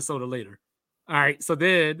plays Minnesota later. All right. So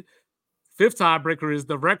then fifth tiebreaker is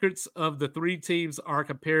the records of the three teams are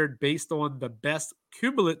compared based on the best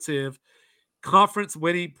cumulative conference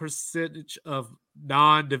winning percentage of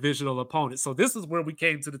non-divisional opponents. So this is where we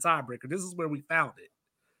came to the tiebreaker. This is where we found it.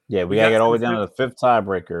 Yeah, we got to get all the way down to the fifth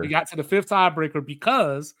tiebreaker. We got to the fifth tiebreaker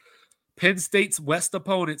because Penn State's West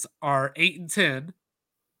opponents are 8-10,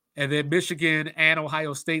 and then Michigan and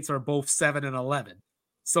Ohio State's are both 7-11.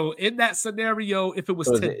 So in that scenario, if it was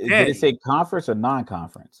today, did it say conference or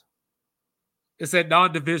non-conference? It said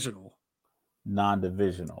non-divisional.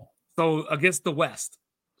 Non-divisional. So against the West.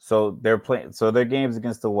 So they're playing. So their games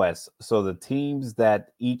against the West. So the teams that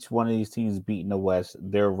each one of these teams beat in the West,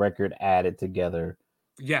 their record added together.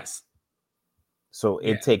 Yes. So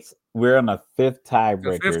it takes. We're on a fifth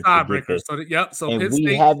tiebreaker. Fifth tiebreaker. So and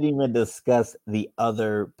we haven't even discussed the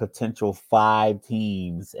other potential 5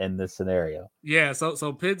 teams in this scenario. Yeah.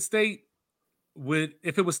 So Penn State would,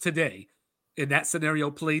 if it was today, and that scenario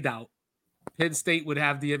played out, Penn State would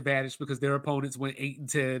have the advantage because their opponents went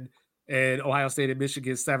 8-10, and Ohio State and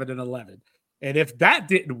Michigan 7-11. And if that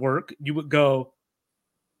didn't work, you would go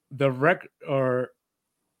the records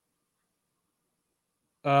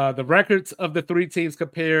of the three teams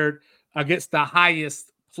compared against the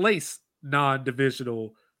highest place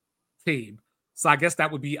non-divisional team. So I guess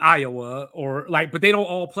that would be Iowa but they don't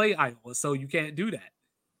all play Iowa, so you can't do that.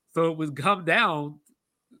 So it would come down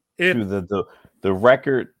to the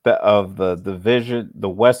record of the division, the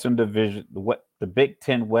Western Division, the Big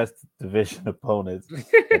Ten West Division opponents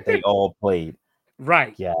that they all played.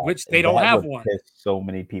 Right. Yeah. Which they don't have one. So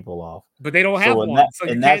many people off. But they don't have one. So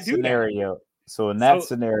you can't do that. So in that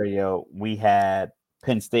scenario, we had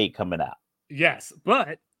Penn State coming out. Yes.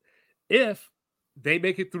 But if they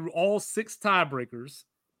make it through all 6 tiebreakers,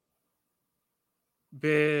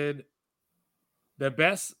 then the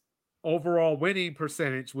best overall winning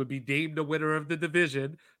percentage would be deemed the winner of the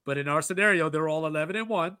division. But in our scenario, they're all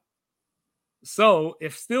 11-1. So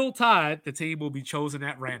if still tied, the team will be chosen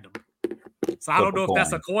at random. So I don't know if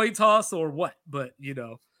that's a coin toss or what, but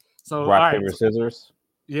So rock, paper, scissors.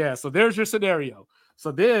 Yeah, so there's your scenario.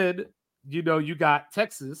 So then, you got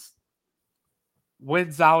Texas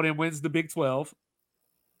wins out and wins the Big 12.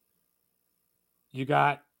 You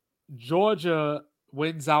got Georgia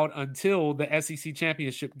wins out until the SEC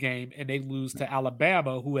championship game, and they lose to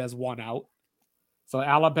Alabama, who has won out. So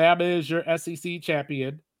Alabama is your SEC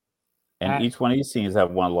champion. And each one of these teams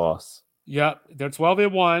have one loss. Yep, they're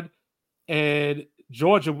 12-1, and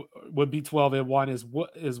Georgia would be 12-1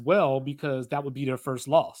 as well, because that would be their first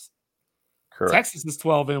loss. Correct. Texas is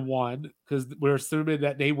 12-1 because we're assuming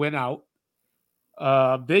that they went out.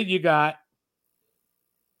 Then you got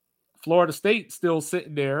Florida State still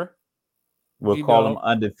sitting there. We'll call them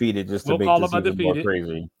undefeated just to make this even more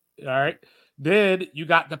crazy. All right. Then you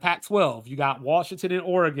got the Pac-12. You got Washington and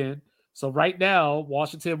Oregon. So right now,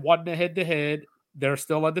 Washington won the head-to-head. They're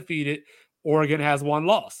still undefeated. Oregon has one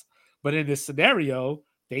loss. But in this scenario,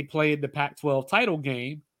 they played the Pac-12 title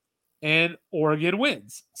game, and Oregon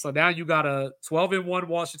wins. So now you got a 12-1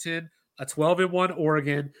 Washington, a 12-1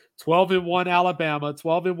 Oregon, 12-1 Alabama,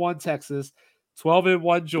 12-1 Texas,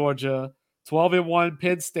 12-1 Georgia, 12-1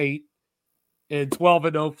 Penn State, and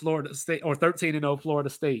 12-0 Florida State, or 13-0 Florida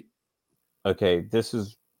State. Okay, this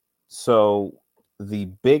is so the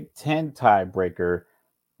Big Ten tiebreaker.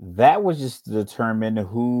 That was just to determine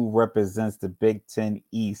who represents the Big Ten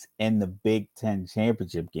East in the Big Ten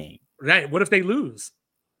championship game. Right. What if they lose?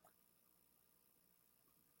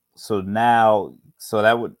 So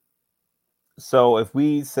if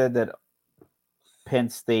we said that Penn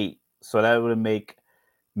State, so that would make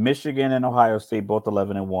Michigan and Ohio State both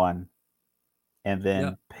 11-1, and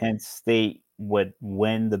then Penn State would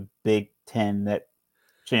win the Big Ten that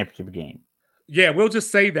championship game. Yeah, we'll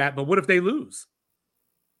just say that. But what if they lose?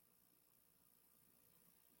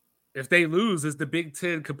 If they lose, is the Big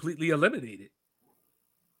Ten completely eliminated?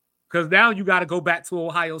 Because now you got to go back to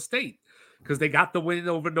Ohio State because they got the win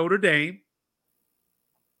over Notre Dame.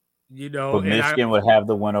 But Michigan would have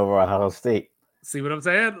the win over Ohio State. See what I'm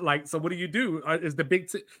saying? Like, so what do you do? Is the Big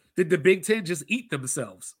Ten? Did the Big Ten just eat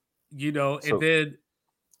themselves? And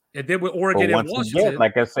then with Oregon and Washington, again,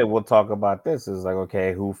 like I said, we'll talk about this. Is like,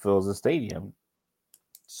 okay, who fills the stadium?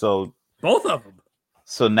 So both of them.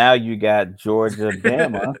 So now you got Georgia,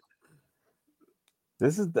 Bama.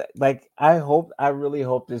 This is I really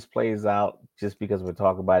hope this plays out just because we're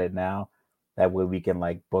talking about it now. That way we can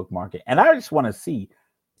like bookmark it. And I just want to see,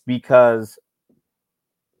 because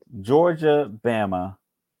Georgia, Bama,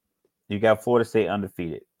 you got Florida State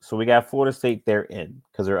undefeated. So we got Florida State, they're in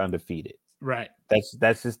because they're undefeated. Right. That's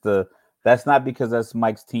not because that's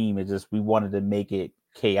Mike's team. It's just we wanted to make it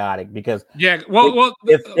chaotic because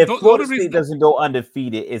if Florida State doesn't go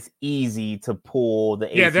undefeated, it's easy to pull the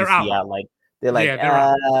ACC out. Like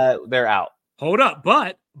they're out. Hold up,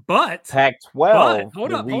 but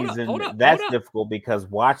Pac-12. That's difficult because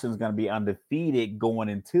Washington's going to be undefeated going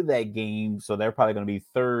into that game, so they're probably going to be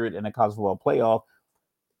third in the college football playoff.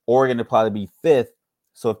 Oregon will probably be fifth.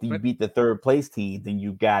 So if you beat the third place team, then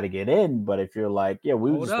you got to get in. But if you're like, we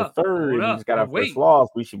were just the third, we just got our first loss,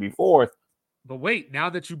 we should be fourth. But wait,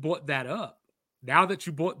 now that you brought that up,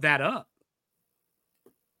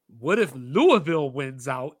 what if Louisville wins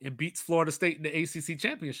out and beats Florida State in the ACC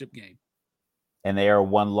championship game? And they are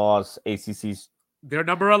one loss ACC's. They're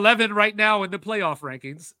number 11 right now in the playoff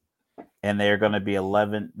rankings. And they're going to be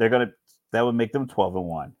 11. That would make them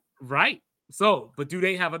 12-1. Right. So, but do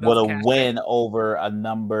they have enough? With a win over a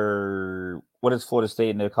number? What is Florida State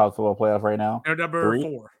in the college football playoff right now? They're number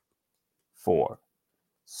 4.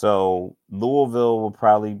 So Louisville will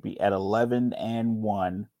probably be at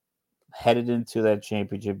 11-1, headed into that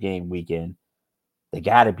championship game weekend. They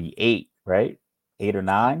got to be 8, right? 8 or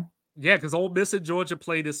 9. Yeah, because Ole Miss and Georgia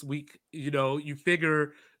play this week. You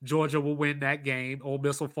figure Georgia will win that game. Ole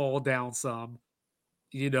Miss will fall down some.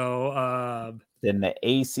 Then the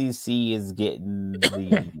ACC is getting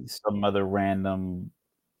some other random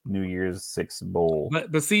New Year's Six bowl.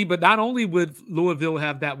 But not only would Louisville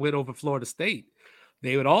have that win over Florida State,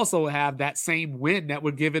 they would also have that same win that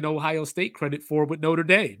we're giving Ohio State credit for with Notre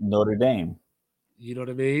Dame. You know what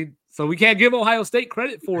I mean? So we can't give Ohio State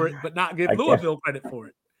credit for it, but not give Louisville credit for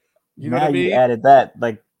it. You know what I mean? You added that,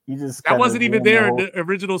 that wasn't even there in the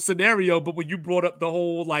original scenario. But when you brought up the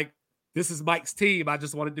whole this is Mike's team, I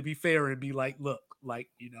just wanted to be fair and be like, look,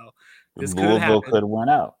 this Louisville could win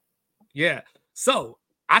out. Yeah. So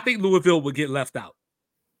I think Louisville would get left out.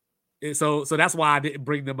 So that's why I didn't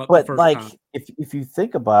bring them up the first time. If you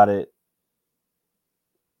think about it,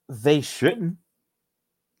 they shouldn't.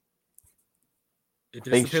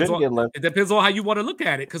 They shouldn't get left. It depends on how you want to look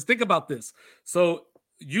at it. Because think about this. So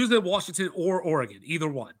using Washington or Oregon, either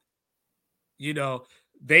one,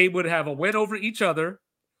 they would have a win over each other.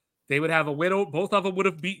 They would have a win. Both of them would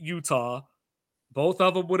have beat Utah. Both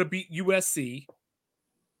of them would have beat USC.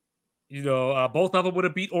 Both of them would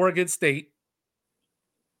have beat Oregon State.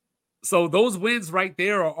 So those wins right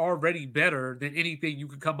there are already better than anything you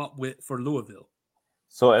could come up with for Louisville.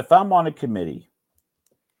 So if I'm on a committee,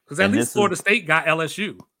 because at least Florida State got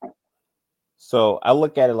LSU. So I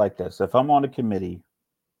look at it like this: if I'm on a committee,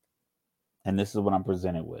 and this is what I'm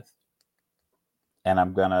presented with, and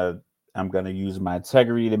I'm gonna use my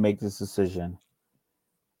integrity to make this decision,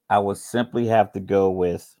 I would simply have to go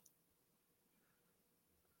with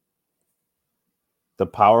the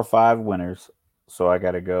Power 5 winners. So I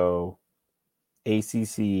got to go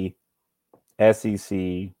ACC,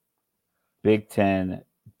 SEC, Big 10,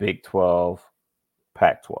 Big 12,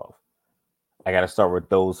 Pac 12. I got to start with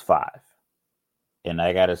those 5. And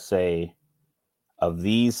I got to say, of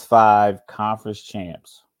these 5 conference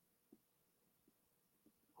champs,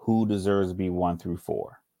 who deserves to be 1 through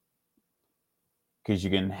 4? Because you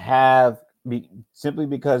can have, simply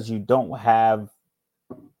because I don't have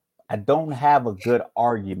a good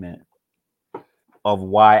argument of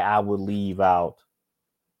why I would leave out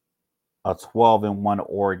a 12-1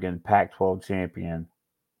 Oregon Pac-12 champion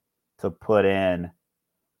to put in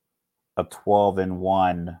a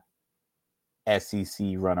 12-1 SEC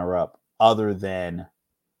runner-up, other than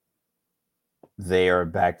they are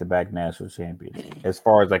back-to-back national champions. As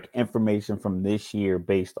far as like information from this year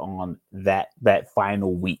based on that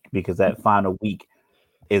final week, because that final week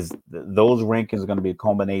is those rankings are going to be a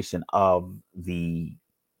combination of the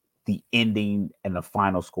ending and the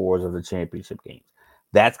final scores of the championship games.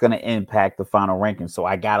 That's going to impact the final ranking. So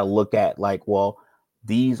I got to look at like, well,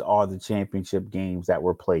 these are the championship games that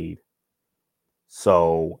were played.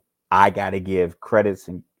 So I got to give credits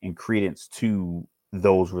and credence to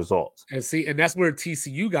those results. And that's where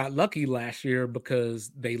TCU got lucky last year, because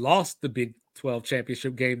they lost the Big 12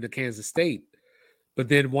 championship game to Kansas State. But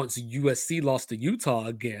then once USC lost to Utah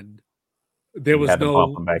again, there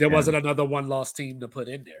wasn't another one-loss team to put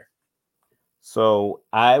in there. So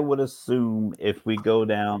I would assume if we go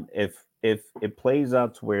down, if it plays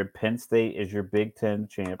out to where Penn State is your Big 10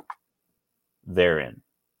 champ, they're in.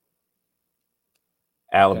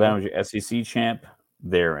 Alabama's your SEC champ,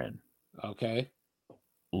 they're in. Okay.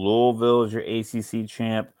 Louisville is your ACC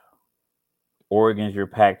champ. Oregon's your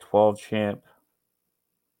Pac-12 champ.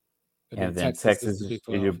 And then Texas is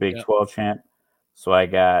your Big 12 champ. So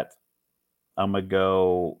I'm going to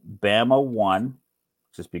go Bama 1,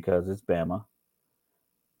 just because it's Bama.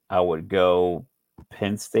 I would go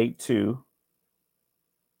Penn State 2.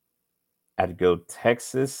 I'd go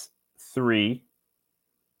Texas 3.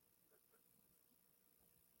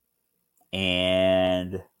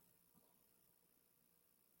 And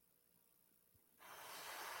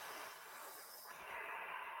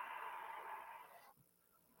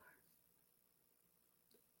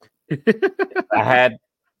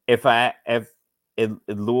if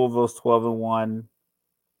Louisville's 12-1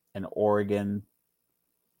 and Oregon,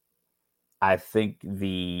 I think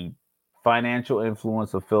the financial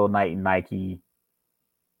influence of Phil Knight and Nike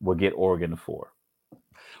will get Oregon to 4.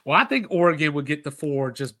 Well, I think Oregon would get the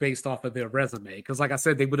 4 just based off of their resume. Because like I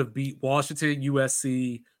said, they would have beat Washington,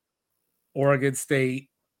 USC, Oregon State.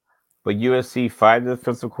 But USC fired the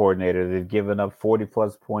defensive coordinator. They've given up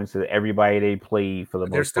 40-plus points to everybody they played for the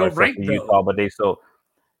most part. They're still ranked, Utah, but they still...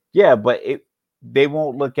 Yeah, but they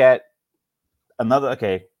won't look at another...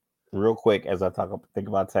 Okay, real quick, as I think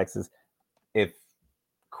about Texas, if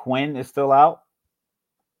Quinn is still out...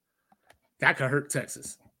 That could hurt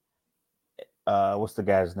Texas. What's the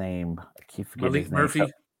guy's name? I keep forgetting his name.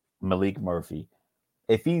 Malik Murphy.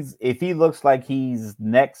 If he looks like he's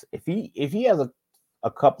next... If he has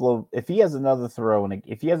if he has another throw, and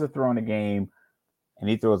if he has a throw in a game and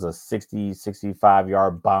he throws a 60,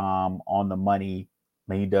 65-yard bomb on the money,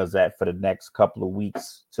 and he does that for the next couple of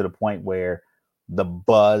weeks to the point where the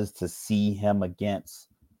buzz to see him against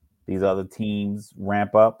these other teams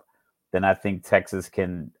ramp up, then I think Texas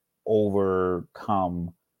can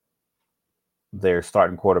overcome their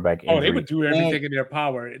starting quarterback injury. Oh, they would do everything in their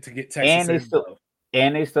power to get Texas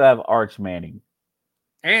and they still have Arch Manning.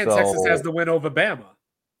 And Texas has the win over Bama.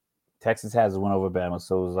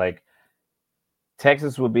 So it's like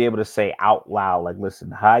Texas would be able to say out loud, like,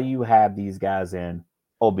 listen, how you have these guys in?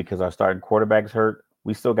 Oh, because our starting quarterback's hurt.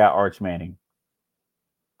 We still got Arch Manning.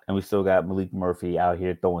 And we still got Malik Murphy out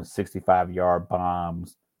here throwing 65-yard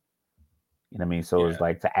bombs. You know what I mean? So it's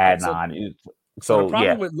like to add on. So the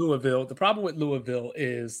problem with Louisville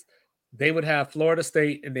is they would have Florida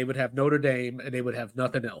State and they would have Notre Dame and they would have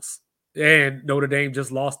nothing else. And Notre Dame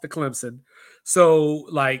just lost to Clemson. So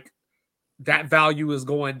like that value is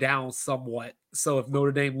going down somewhat. So if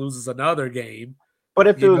Notre Dame loses another game, But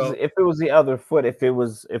if it was the other foot, if it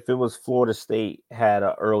was Florida State had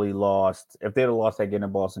an early loss, if they'd have lost that game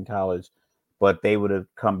in Boston College, but they would have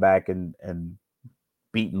come back and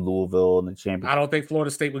beaten Louisville in the championship. I don't think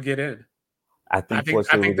Florida State would get in. I think Florida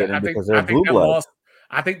State would get in because they're blue blood.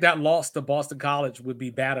 I think that loss to Boston College would be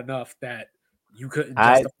bad enough that you couldn't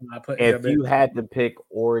justify putting them in. If you had to pick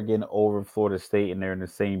Oregon over Florida State and they're in the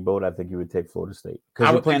same boat, I think you would take Florida State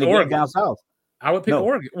because you're playing the game down south. I would pick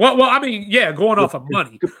Oregon. Well, I mean, yeah, going off of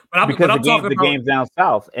money, because the game's down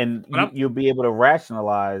south, and you'll be able to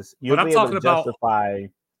rationalize. You'll be able to justify.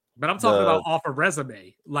 But I'm talking about off a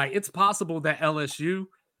resume. Like, it's possible that LSU,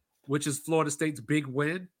 which is Florida State's big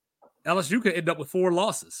win, LSU could end up with 4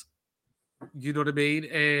 losses. You know what I mean?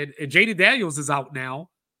 And Jaden Daniels is out now.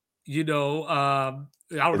 You know, I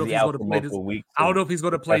don't know if he's going to play this. I don't know if he's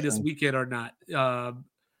going to play this weekend or not.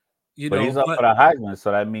 But he's up for the Heisman,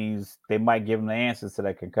 so that means they might give him the answers to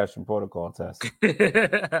that concussion protocol test.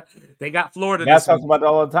 They got Florida. Guys talk about it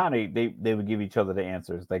all the time. They would give each other the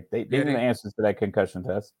answers. Like they knew the answers to that concussion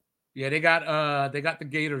test. Yeah, they got the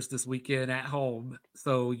Gators this weekend at home,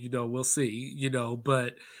 so we'll see.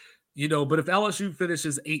 But if LSU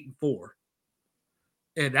finishes 8-4,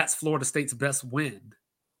 and that's Florida State's best win.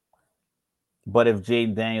 But if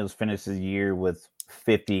Jaden Daniels finishes the year with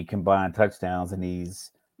 50 combined touchdowns and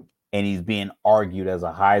he's being argued as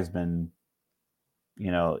a Heisman,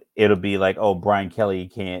 it'll be like, oh, Brian Kelly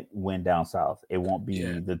can't win down south. It won't be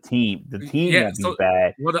the team. The team won't be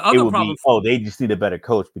bad. Well, the other it will be, they just need a better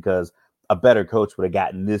coach because a better coach would have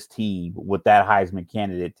gotten this team with that Heisman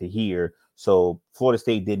candidate to here. So Florida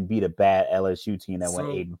State didn't beat a bad LSU team that went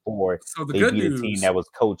 8-4. So they beat a team that was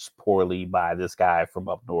coached poorly by this guy from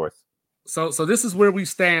up north. So this is where we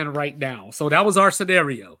stand right now. So that was our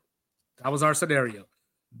scenario.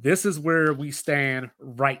 This is where we stand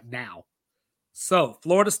right now. So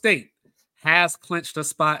Florida State has clinched a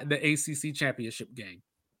spot in the ACC championship game.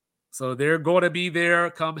 So they're going to be there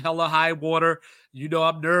come hella high water.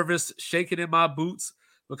 I'm nervous, shaking in my boots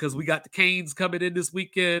because we got the Canes coming in this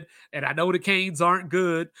weekend. And I know the Canes aren't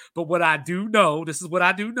good. But what I do know,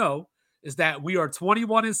 is that we are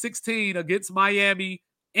 21-16 against Miami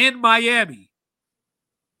in Miami.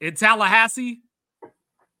 In Tallahassee,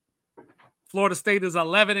 Florida State is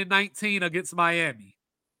 11-19 against Miami.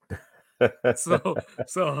 So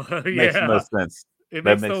yeah, makes no sense. It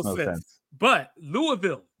makes no sense. But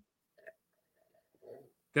Louisville,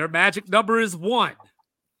 their magic number is 1.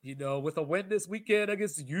 With a win this weekend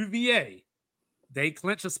against UVA, they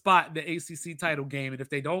clinch a spot in the ACC title game, and if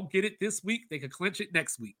they don't get it this week, they can clinch it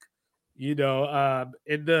next week. In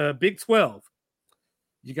the Big 12,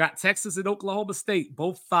 you got Texas and Oklahoma State,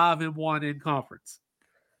 both 5-1 in conference.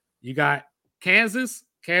 You got Kansas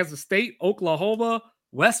State, Oklahoma,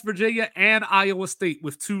 West Virginia, and Iowa State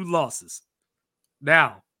with 2 losses.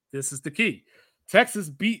 Now, this is the key. Texas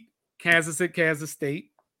beat Kansas and Kansas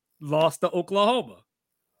State, lost to Oklahoma.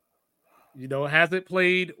 Hasn't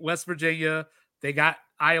played West Virginia. They got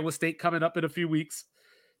Iowa State coming up in a few weeks.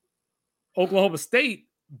 Oklahoma State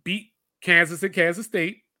beat Kansas and Kansas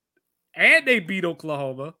State, and they beat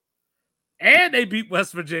Oklahoma, and they beat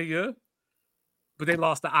West Virginia, but they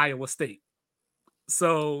lost to Iowa State.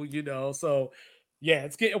 So, yeah,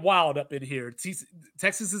 it's getting wild up in here.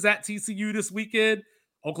 Texas is at TCU this weekend.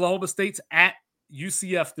 Oklahoma State's at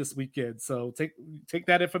UCF this weekend. So take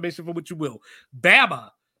that information for what you will.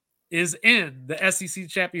 Bama is in the SEC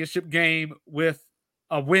championship game with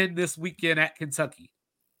a win this weekend at Kentucky.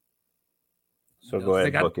 So go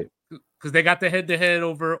ahead and book it. Because they got the head-to-head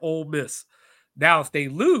over Ole Miss. Now, if they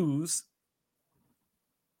lose,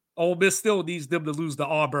 Ole Miss still needs them to lose to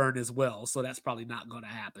Auburn as well. So that's probably not going to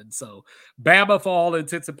happen. So Bama, for all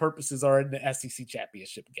intents and purposes, are in the SEC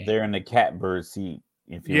championship game. They're in the catbird seat,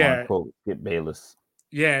 if you want to quote Skip Bayless.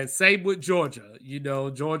 Yeah, same with Georgia.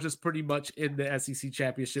 Georgia's pretty much in the SEC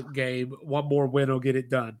championship game. One more win will get it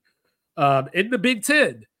done. In the Big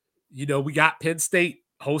Ten, we got Penn State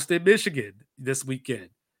hosting Michigan this weekend.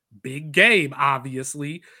 Big game,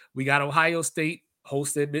 obviously. We got Ohio State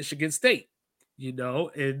hosting Michigan State,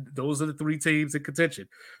 and those are the 3 teams in contention.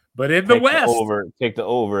 But in the West, take the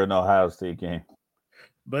over in the Ohio State game.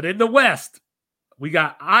 But in the West, we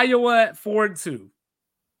got Iowa at 4-2.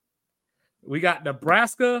 We got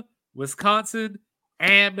Nebraska, Wisconsin,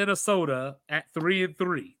 and Minnesota at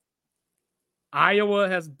 3-3. Iowa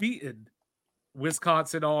has beaten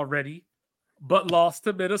Wisconsin already, but lost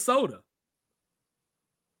to Minnesota.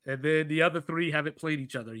 And then the other 3 haven't played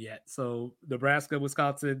each other yet. So Nebraska,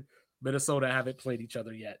 Wisconsin, Minnesota haven't played each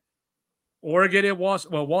other yet. Oregon and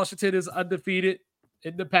Washington is undefeated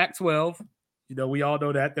in the Pac-12. We all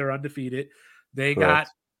know that they're undefeated. They got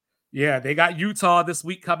Yeah, they got Utah this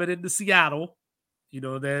week coming into Seattle.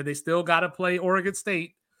 They still got to play Oregon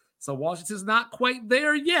State. So Washington's not quite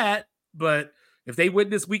there yet, but if they win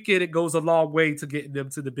this weekend, it goes a long way to getting them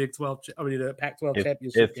to the the Pac-12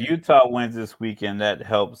 championship If game. Utah wins this weekend, that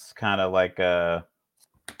helps kind of like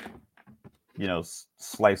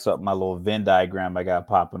slice up my little Venn diagram I got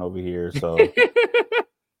popping over here. So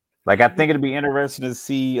like, I think it'd be interesting to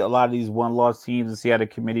see a lot of these one-loss teams and see how the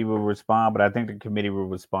committee will respond. But I think the committee will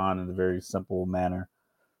respond in a very simple manner,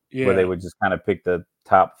 where they would just kind of pick the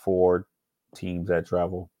top 4 teams that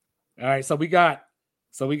travel. All right, so we got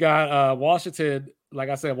Washington. Like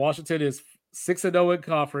I said, Washington is 6-0 in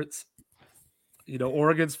conference.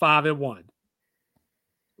 Oregon's 5-1.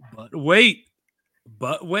 But wait,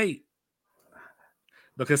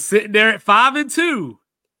 because sitting there at 5-2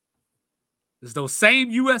 is those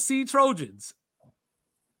same USC Trojans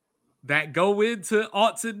that go into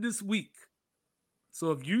Autzen this week.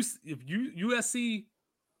 So if USC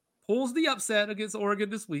pulls the upset against Oregon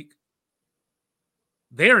this week,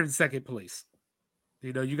 they're in second place.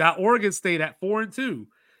 You got Oregon State at 4-2,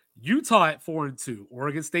 Utah at 4-2.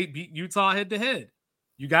 Oregon State beat Utah head to head.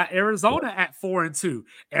 You got Arizona at 4-2.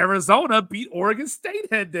 Arizona beat Oregon State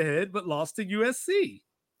head to head, but lost to USC.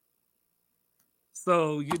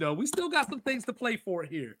 So, we still got some things to play for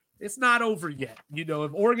here. It's not over yet.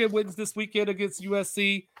 If Oregon wins this weekend against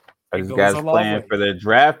USC, these guys playing for their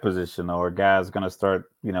draft position, or guys going to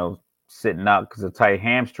start, sitting out because of tight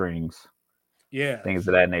hamstrings. Yeah. Things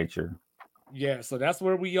of that nature. Yeah, so that's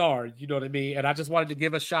where we are. You know what I mean? And I just wanted to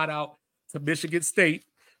give a shout out to Michigan State.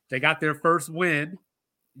 They got their first win,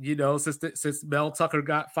 since Mel Tucker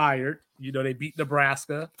got fired. They beat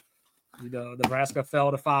Nebraska. Nebraska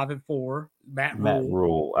fell to 5-4. Matt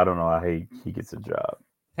Rule. I don't know how he gets a job.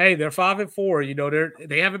 Hey, they're 5-4.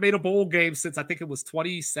 They haven't made a bowl game since I think it was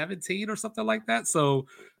 2017 or something like that. So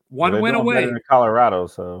one win away. Better than Colorado,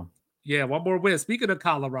 so yeah, one more win. Speaking of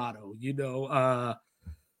Colorado,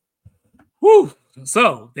 whew.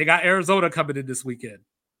 So they got Arizona coming in this weekend.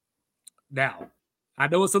 Now, I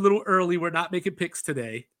know it's a little early. We're not making picks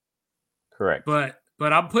today. Correct. But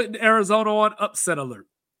I'm putting Arizona on upset alert.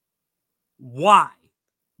 Why?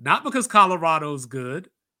 Not because Colorado's good.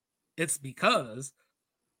 It's because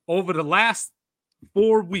over the last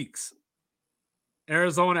 4 weeks,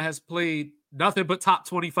 Arizona has played nothing but top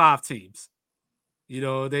 25 teams.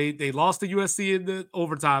 They lost to USC in the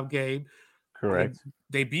overtime game. Correct.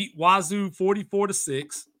 They beat Wazoo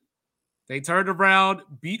 44-6. They turned around,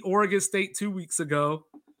 beat Oregon State 2 weeks ago,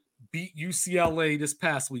 beat UCLA this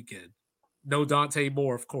past weekend. No Dante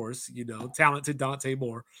Moore, of course, talented Dante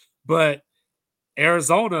Moore. But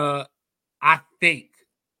Arizona, I think,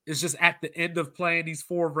 is just at the end of playing these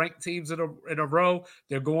 4 ranked teams in a row.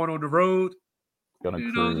 They're going on the road. Going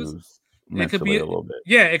to cruise it could be a little bit.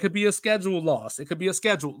 Yeah, it could be a scheduled loss. But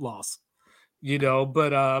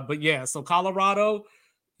yeah, so Colorado,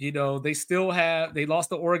 they lost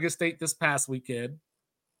to Oregon State this past weekend.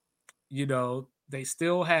 They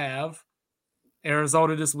still have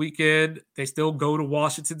Arizona this weekend. They still go to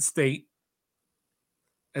Washington State.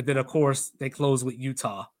 And then, of course, they close with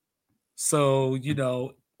Utah. So, I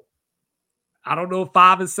don't know,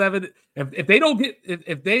 5-7.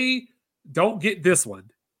 If they don't get this one,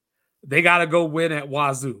 they got to go win at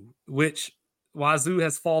Wazoo, which Wazoo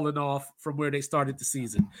has fallen off from where they started the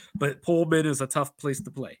season. But Pullman is a tough place to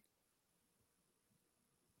play.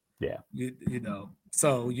 Yeah.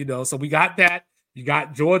 So we got that. You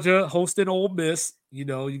got Georgia hosting Ole Miss.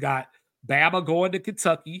 You got Bama going to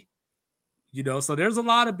Kentucky. So there's a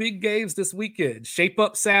lot of big games this weekend. Shape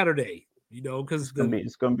up Saturday. Because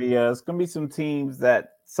it's gonna be some teams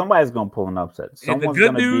that somebody's gonna pull an upset. Someone's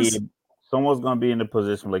gonna be in the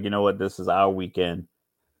position like, what, this is our weekend.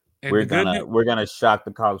 We're gonna shock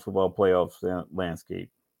the college football playoff landscape.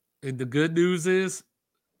 And the good news is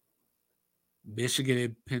Michigan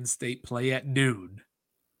and Penn State play at noon.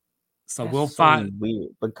 So That's we'll find weird.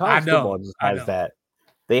 But college football just has that.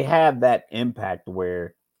 They have that impact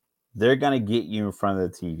where they're gonna get you in front of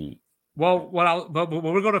the TV. Well, but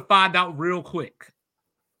we're gonna find out real quick.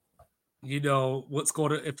 What's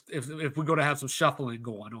going to if we're gonna have some shuffling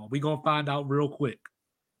going on. We're gonna find out real quick.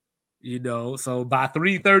 So by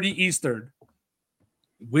 3:30 Eastern,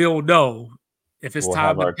 we'll know if it's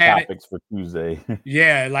time to panic. Topics for Tuesday.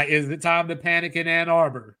 Yeah, like, is it time to panic in Ann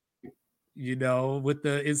Arbor? With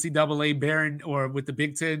the NCAA bearing, or with the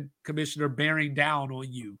Big Ten commissioner bearing down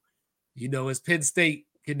on you. As Penn State,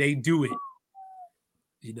 can they do it?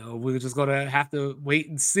 We're just going to have to wait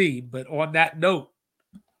and see. But on that note,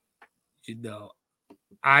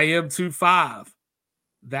 I am 2-5.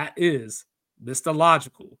 That is Mr.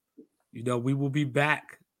 Logical. We will be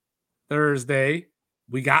back Thursday,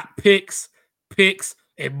 we got picks,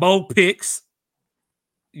 and more picks.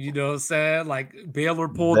 You know what I'm saying? Like Baylor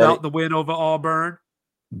pulled out the win over Auburn.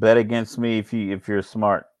 Bet against me if you're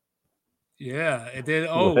smart. Yeah, and then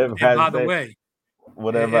by the way,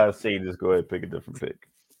 whatever I say, just go ahead and pick a different pick.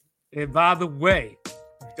 And by the way,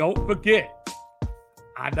 don't forget,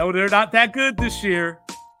 I know they're not that good this year,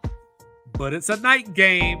 but it's a night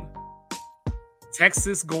game.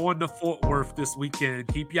 Texas going to Fort Worth this weekend.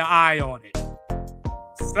 Keep your eye on it.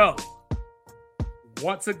 So,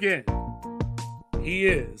 once again, he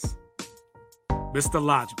is Mr.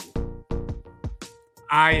 Logical.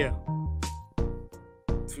 I am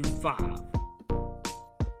 2-5.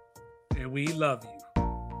 And we love you.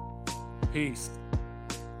 Peace.